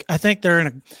game, I think they're in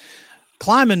a,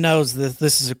 Kleiman knows that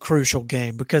this is a crucial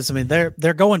game because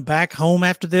they're going back home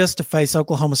after this to face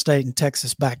Oklahoma State and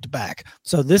Texas back to back.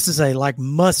 So this is a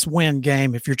must win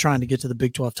game if you're trying to get to the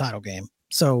Big 12 title game.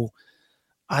 So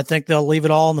I think they'll leave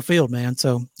it all on the field, man.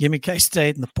 So give me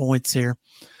K-State and the points here.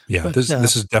 Yeah, but,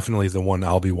 this is definitely the one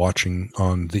I'll be watching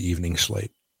on the evening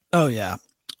slate. Oh yeah,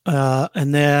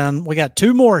 and then we got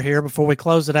 2 more here before we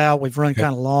close it out. We've run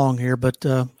kind of long here, but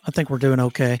I think we're doing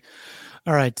okay.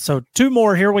 All right, so 2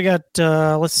 more here. We got,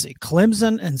 let's see,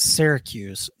 Clemson and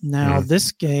Syracuse. Now,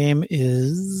 this game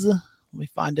is, let me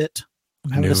find it.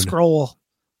 I'm having to scroll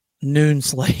noon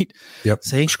slate. Yep,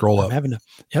 see? Scroll up. I'm having to,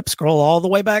 scroll all the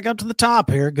way back up to the top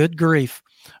here. Good grief.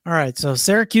 All right, so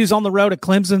Syracuse on the road at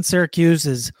Clemson. Syracuse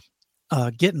is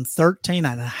getting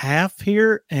 13.5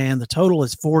 here, and the total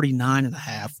is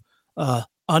 49.5.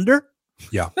 Under?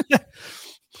 Yeah.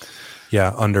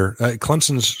 Yeah, under.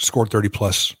 Clemson's scored 30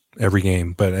 plus every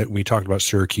game, but we talked about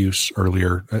Syracuse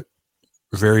earlier.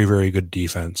 Very, very good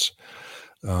defense.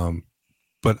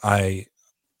 But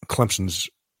Clemson's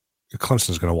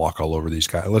going to walk all over these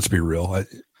guys. Let's be real.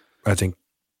 I think.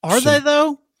 Are they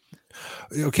though?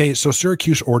 Okay, so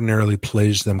Syracuse ordinarily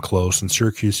plays them close, and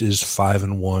Syracuse is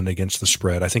 5-1 against the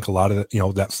spread. I think a lot of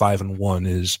that 5-1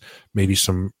 is maybe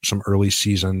some early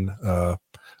season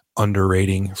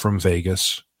underrating from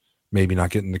Vegas. maybe not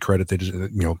getting the credit they just,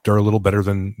 they're a little better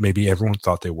than maybe everyone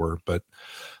thought they were. But,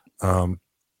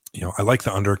 I like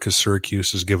the under because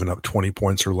Syracuse has given up 20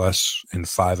 points or less in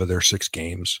 5 of their 6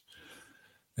 games.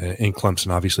 And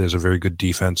Clemson obviously has a very good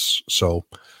defense. So,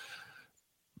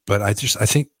 but I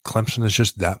think Clemson is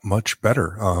just that much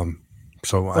better.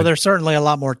 They're certainly a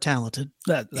lot more talented.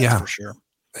 That's for sure.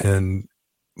 And,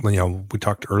 we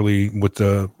talked early with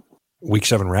the Week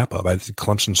 7 wrap up. I think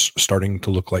Clemson's starting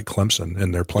to look like Clemson,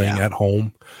 and they're playing at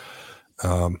home.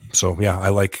 I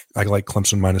like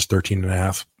Clemson minus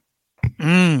 13.5.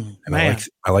 And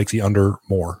I like the under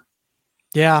more.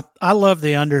 Yeah, I love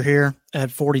the under here at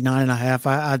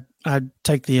 49.5. I'd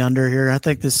take the under here. I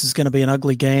think this is going to be an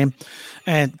ugly game.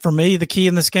 And for me, the key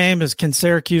in this game is, can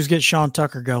Syracuse get Sean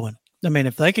Tucker going? I mean,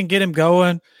 if they can get him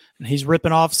going and he's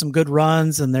ripping off some good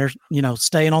runs and they're,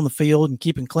 staying on the field and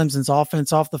keeping Clemson's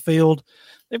offense off the field,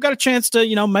 they've got a chance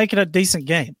to, make it a decent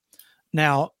game.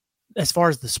 Now, as far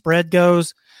as the spread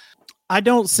goes, I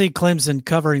don't see Clemson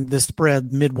covering this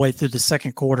spread midway through the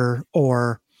second quarter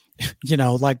or,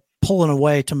 like pulling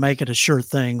away to make it a sure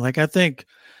thing. Like, I think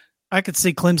I could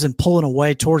see Clemson pulling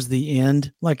away towards the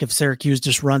end, like if Syracuse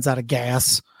just runs out of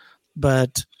gas.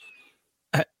 But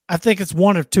I think it's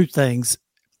one of two things.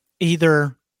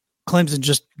 Either Clemson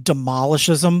just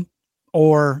demolishes them,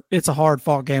 or it's a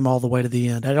hard-fought game all the way to the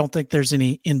end. I don't think there's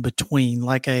any in-between,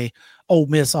 like a Ole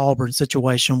Miss Auburn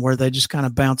situation where they just kind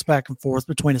of bounce back and forth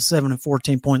between a 7 and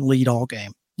 14-point lead all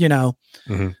game.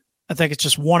 Mm-hmm. I think it's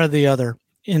just one or the other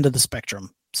end of the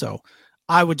spectrum. So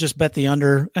I would just bet the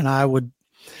under, and I would,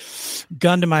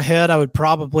 gun to my head, I would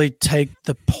probably take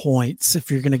the points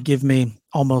if you're going to give me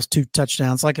almost 2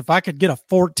 touchdowns. Like if I could get a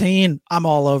 14, I'm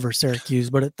all over Syracuse,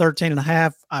 but at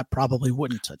 13.5, I probably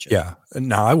wouldn't touch it. Yeah.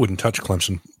 Now I wouldn't touch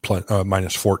Clemson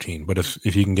minus 14, but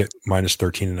if you can get minus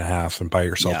 13.5 and buy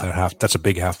yourself that half, that's a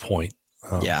big half point.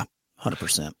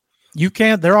 100%. You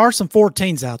can. There are some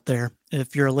 14s out there.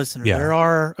 If you're a listener, there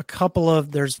are a couple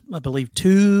of, I believe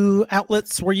 2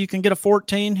 outlets where you can get a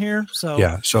 14 here.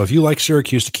 So So if you like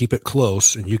Syracuse to keep it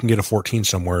close and you can get a 14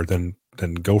 somewhere, then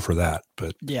go for that.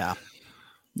 But yeah.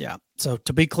 So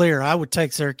to be clear, I would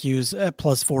take Syracuse at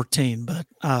plus 14, but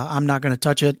I'm not going to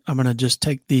touch it. I'm going to just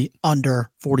take the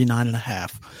under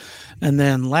 49.5. And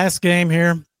then last game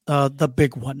here, the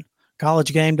big one,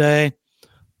 College Game Day,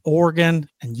 Oregon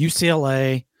and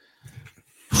UCLA.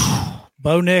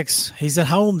 Bo Nix, he's at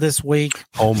home this week.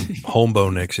 Home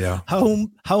Bo Nix, yeah.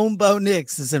 Home Bo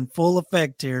Nix is in full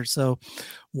effect here. So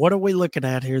what are we looking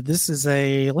at here? This is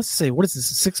let's see, what is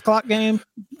this, a 6:00 game?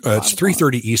 It's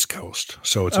 3:30 East Coast.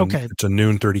 So it's a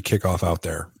noon 30 kickoff out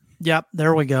there. Yep,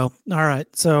 there we go. All right.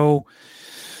 So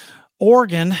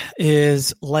Oregon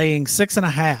is laying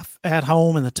 6.5 at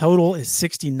home, and the total is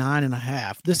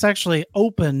 69.5. This actually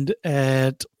opened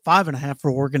at 5.5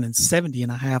 for Oregon and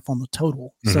 70.5 on the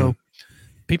total. Mm-hmm. So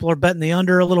people are betting the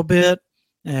under a little bit,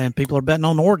 and people are betting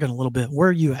on Oregon a little bit. Where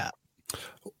are you at?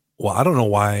 Well, I don't know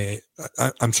why.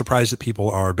 I'm surprised that people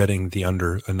are betting the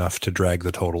under enough to drag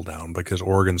the total down, because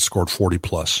Oregon scored 40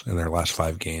 plus in their last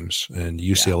 5 games, and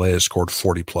UCLA has scored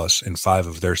 40 plus in 5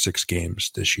 of their 6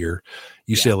 games this year.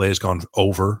 UCLA has gone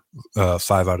over 5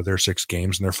 out of their 6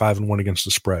 games, and they're 5-1 against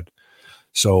the spread.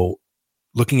 So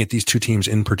looking at these 2 teams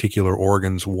in particular,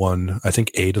 Oregon's won, I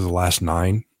think, 8 of the last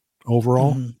 9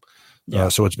 overall. Mm-hmm. Yeah.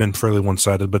 So it's been fairly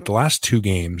one-sided, but the last 2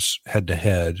 games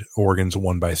head-to-head, Oregon's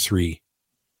won by 3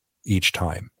 each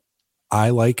time. I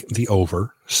like the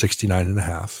over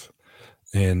 69.5,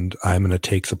 and I'm going to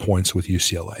take the points with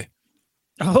UCLA.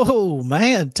 Oh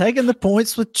man, taking the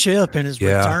points with Chip in his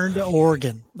return to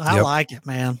Oregon. I like it,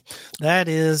 man. That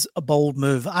is a bold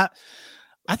move. I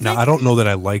think, now, I don't know that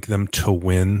I like them to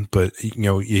win, but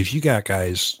if you got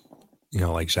guys,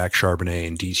 like Zach Charbonnet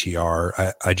and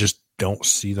DTR, I just don't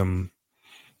see them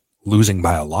losing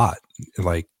by a lot.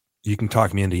 Like, you can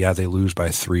talk me into, they lose by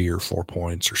 3 or 4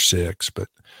 points or 6, but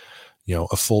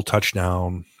a full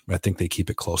touchdown, I think they keep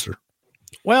it closer.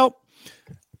 Well,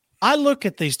 I look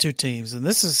at these 2 teams, and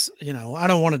this is, I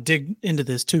don't want to dig into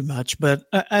this too much, but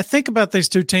I think about these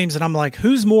 2 teams and I'm like,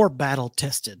 who's more battle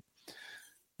tested?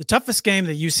 The toughest game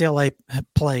that UCLA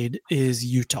played is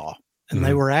Utah, and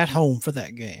they were at home for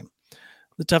that game.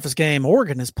 The toughest game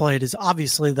Oregon has played is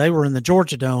obviously they were in the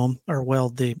Georgia Dome, or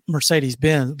the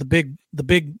Mercedes-Benz, the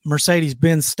big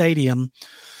Mercedes-Benz Stadium,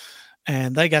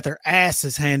 and they got their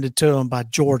asses handed to them by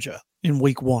Georgia in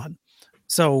week 1.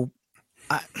 So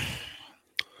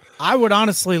I would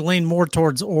honestly lean more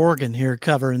towards Oregon here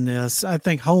covering this. I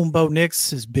think home Bo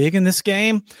Nix is big in this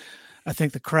game. I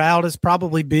think the crowd is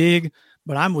probably big,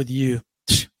 but I'm with you.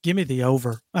 Give me the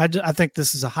over. I think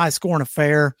this is a high-scoring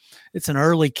affair. It's an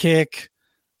early kick.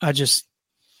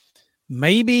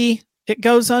 maybe it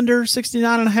goes under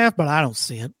 69.5, but I don't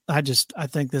see it. I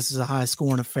think this is a high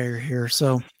scoring affair here.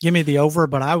 So give me the over,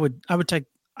 but I'm going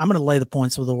to lay the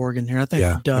points with Oregon here. I think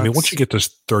the Ducks, I mean, once you get to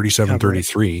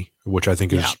 37-33, which I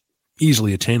think is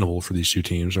easily attainable for these two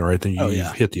teams, or I think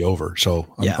you've hit the over.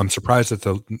 So I'm surprised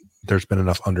that there's been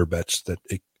enough under bets that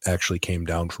it actually came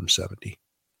down from 70.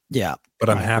 Yeah. But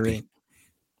I'm happy. Agree.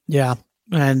 Yeah.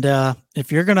 And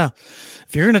if you're gonna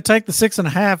take the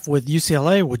 6.5 with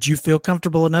UCLA, would you feel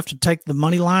comfortable enough to take the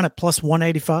money line at plus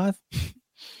 185?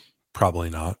 Probably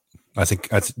not. I think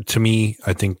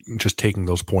just taking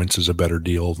those points is a better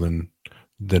deal than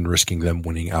risking them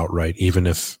winning outright, even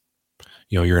if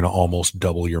you're going to almost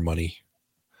double your money.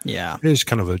 Yeah, it is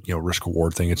kind of a risk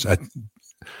reward thing. It's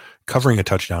covering a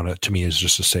touchdown to me is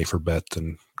just a safer bet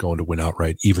than going to win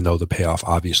outright, even though the payoff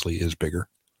obviously is bigger.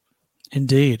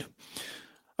 Indeed.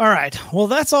 All right. Well,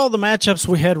 that's all the matchups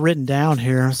we had written down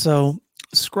here. So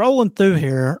scrolling through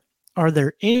here, are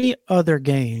there any other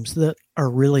games that are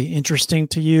really interesting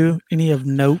to you? Any of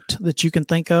note that you can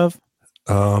think of?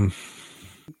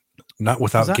 Not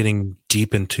without getting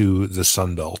deep into the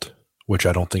Sun Belt, which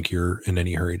I don't think you're in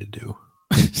any hurry to do.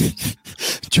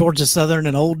 Georgia Southern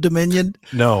and Old Dominion?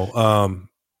 No.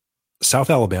 South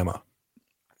Alabama.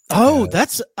 Oh,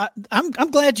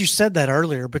 I'm glad you said that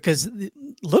earlier, because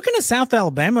looking at South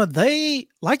Alabama, they,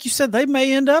 like you said, they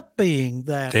may end up being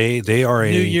that they are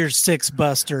New Year's Six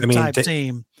buster type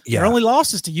team. Yeah. Their only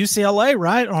losses to UCLA,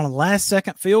 right, on a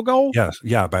last-second field goal. Yes,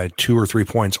 by 2 or 3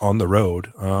 points on the road.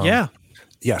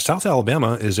 South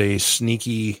Alabama is a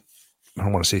sneaky. I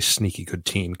don't want to say sneaky good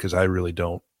team, because I really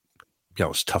don't.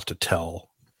 It's tough to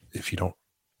tell if you don't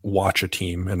watch a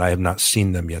team, and I have not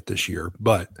seen them yet this year.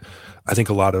 But I think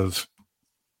a lot of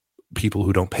people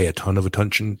who don't pay a ton of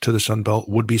attention to the Sun Belt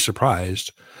would be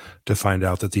surprised to find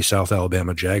out that the South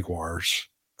Alabama Jaguars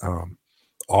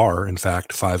are in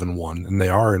fact 5-1, and they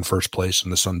are in first place in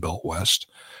the Sun Belt West,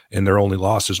 and their only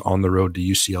loss is on the road to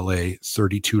UCLA,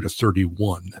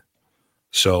 32-31.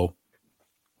 So,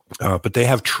 but they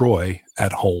have Troy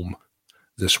at home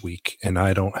this week, and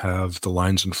I don't have the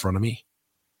lines in front of me.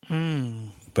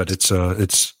 But it's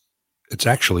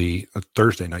actually a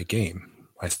Thursday night game,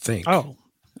 I think. Oh,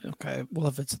 okay. Well,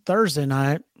 if it's a Thursday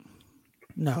night,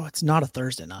 no, it's not a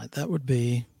Thursday night. That would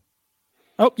be.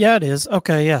 Oh, yeah, it is.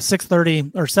 Okay, yeah,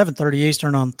 6:30 or 7:30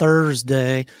 Eastern on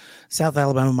Thursday. South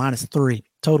Alabama -3.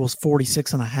 Total's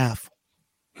 46.5.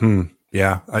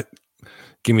 Yeah,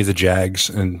 give me the Jags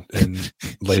and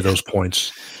lay those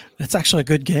points. It's actually a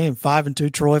good game.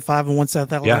 5-2 Troy, 5-1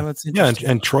 South Alabama. Yeah,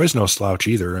 and Troy's no slouch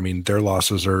either. I mean, their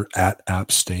losses are at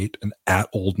App State and at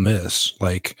Ole Miss.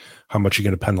 Like, how much are you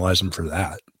going to penalize them for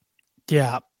that?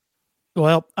 Yeah.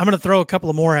 Well, I'm going to throw a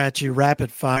couple of more at you,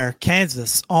 rapid fire.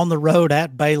 Kansas on the road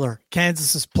at Baylor.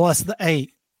 Kansas is plus the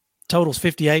 8. Total's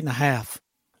 58.5.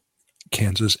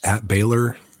 Kansas at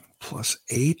Baylor plus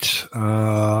 8.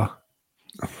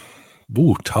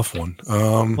 Tough one.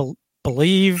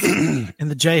 Believe in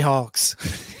the Jayhawks.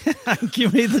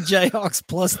 Give me the Jayhawks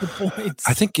plus the points.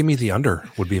 I think give me the under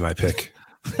would be my pick.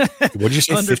 What did you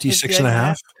say?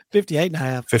 56.5?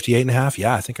 58.5. 58.5.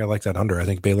 Yeah, I think I like that under. I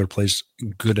think Baylor plays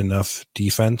good enough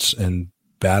defense and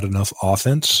bad enough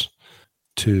offense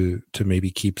to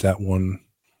maybe keep that one.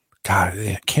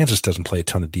 God, Kansas doesn't play a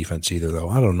ton of defense either, though.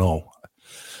 I don't know.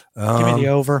 Give me the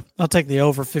over. I'll take the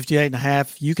over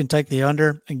 58.5. You can take the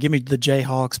under and give me the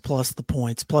Jayhawks plus the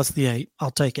points, plus the 8. I'll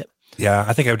take it. Yeah,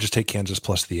 I think I would just take Kansas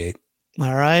plus the 8.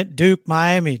 All right. Duke,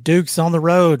 Miami. Duke's on the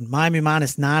road. Miami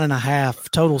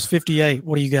 -9.5. Total's 58.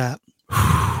 What do you got?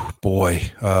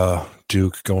 Boy,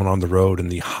 Duke going on the road in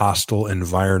the hostile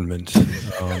environment.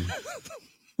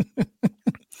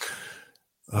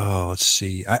 Let's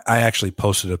see. I actually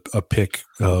posted a pic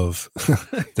of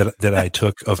that I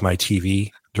took of my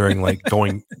TV during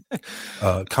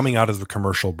coming out of the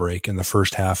commercial break in the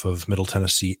first half of Middle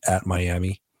Tennessee at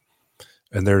Miami.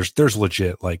 And there's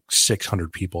legit like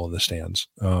 600 people in the stands.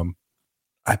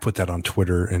 I put that on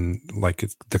Twitter in like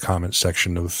the comment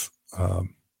section of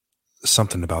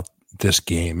something about this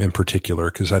game in particular,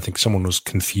 because I think someone was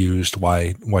confused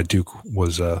why Duke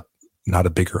was not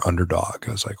a bigger underdog.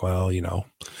 I was like, well,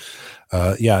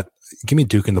 give me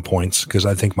Duke in the points, because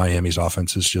I think Miami's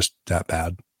offense is just that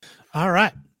bad. All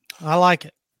right. I like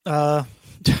it. I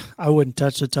wouldn't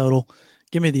touch the total.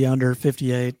 Give me the under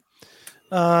 58.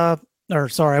 I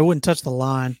wouldn't touch the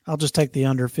line. I'll just take the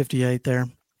under 58 there.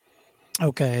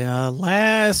 Okay,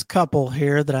 last couple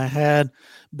here that I had.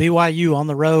 BYU on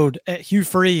the road at Hugh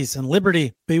Freeze and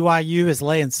Liberty. BYU is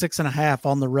laying 6.5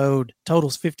 on the road.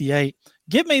 Totals 58.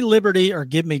 Give me Liberty or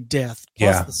give me death.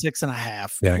 Plus the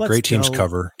 6.5. Yeah, Let's great teams go.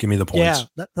 cover. Give me the points.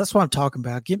 Yeah, that's what I'm talking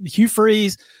about. Give me Hugh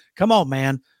Freeze. Come on,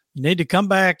 man. You need to come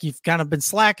back. You've kind of been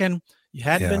slacking. You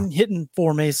hadn't been hitting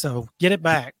for me, so get it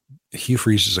back. Hugh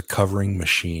Freeze is a covering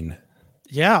machine.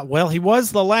 Yeah, well, he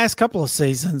was the last couple of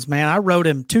seasons, man. I rode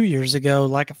him 2 years ago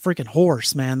like a freaking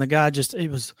horse, man. The guy he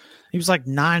was like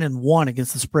 9-1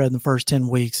 against the spread in the first 10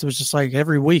 weeks. It was just like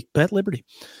every week, bet Liberty.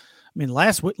 I mean,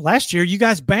 last year you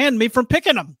guys banned me from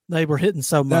picking them. They were hitting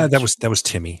so much. That was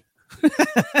Timmy.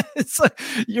 It's like,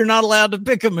 you're not allowed to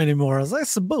pick them anymore. I was like,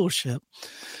 that's some bullshit.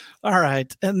 All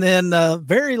right, and then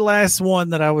very last one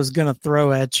that I was going to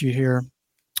throw at you here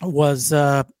was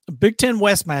a Big Ten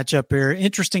West matchup here.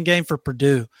 Interesting game for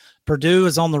Purdue. Purdue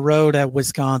is on the road at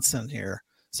Wisconsin here.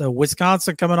 So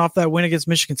Wisconsin coming off that win against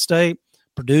Michigan State.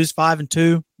 Purdue's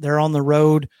 5-2. They're on the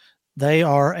road. They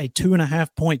are a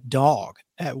 2.5-point dog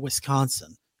at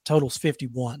Wisconsin. Totals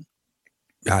 51.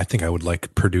 I think I would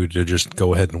like Purdue to just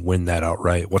go ahead and win that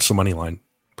outright. What's the money line?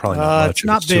 Probably not much. It's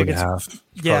not big. 2.5.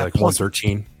 Yeah, like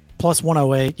 113. Plus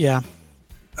 108. Yeah.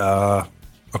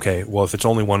 Okay, well, if it's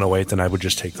only 108, then I would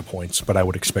just take the points, but I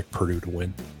would expect Purdue to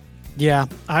win. Yeah,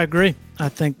 I agree. I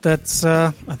think that's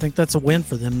a win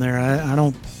for them there. I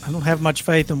don't have much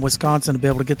faith in Wisconsin to be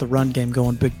able to get the run game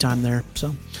going big time there.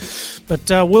 So, but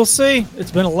we'll see.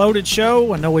 It's been a loaded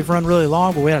show. I know we've run really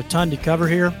long, but we had a ton to cover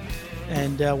here,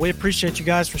 and we appreciate you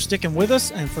guys for sticking with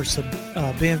us and for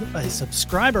being a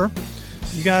subscriber.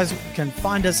 You guys can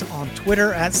find us on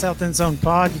Twitter at South End Zone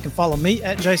Pod. You can follow me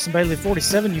at Jason Bailey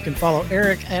 47. You can follow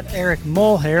Eric at Eric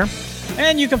Mulhair.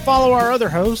 And you can follow our other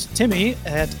host, Timmy,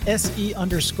 at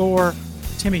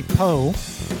SE_Timmy Poe.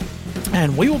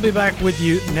 And we will be back with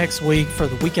you next week for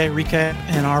the Week 8 recap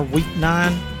and our Week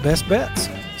 9 best bets.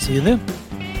 See you then.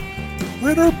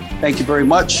 Later. Thank you very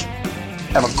much.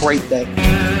 Have a great day.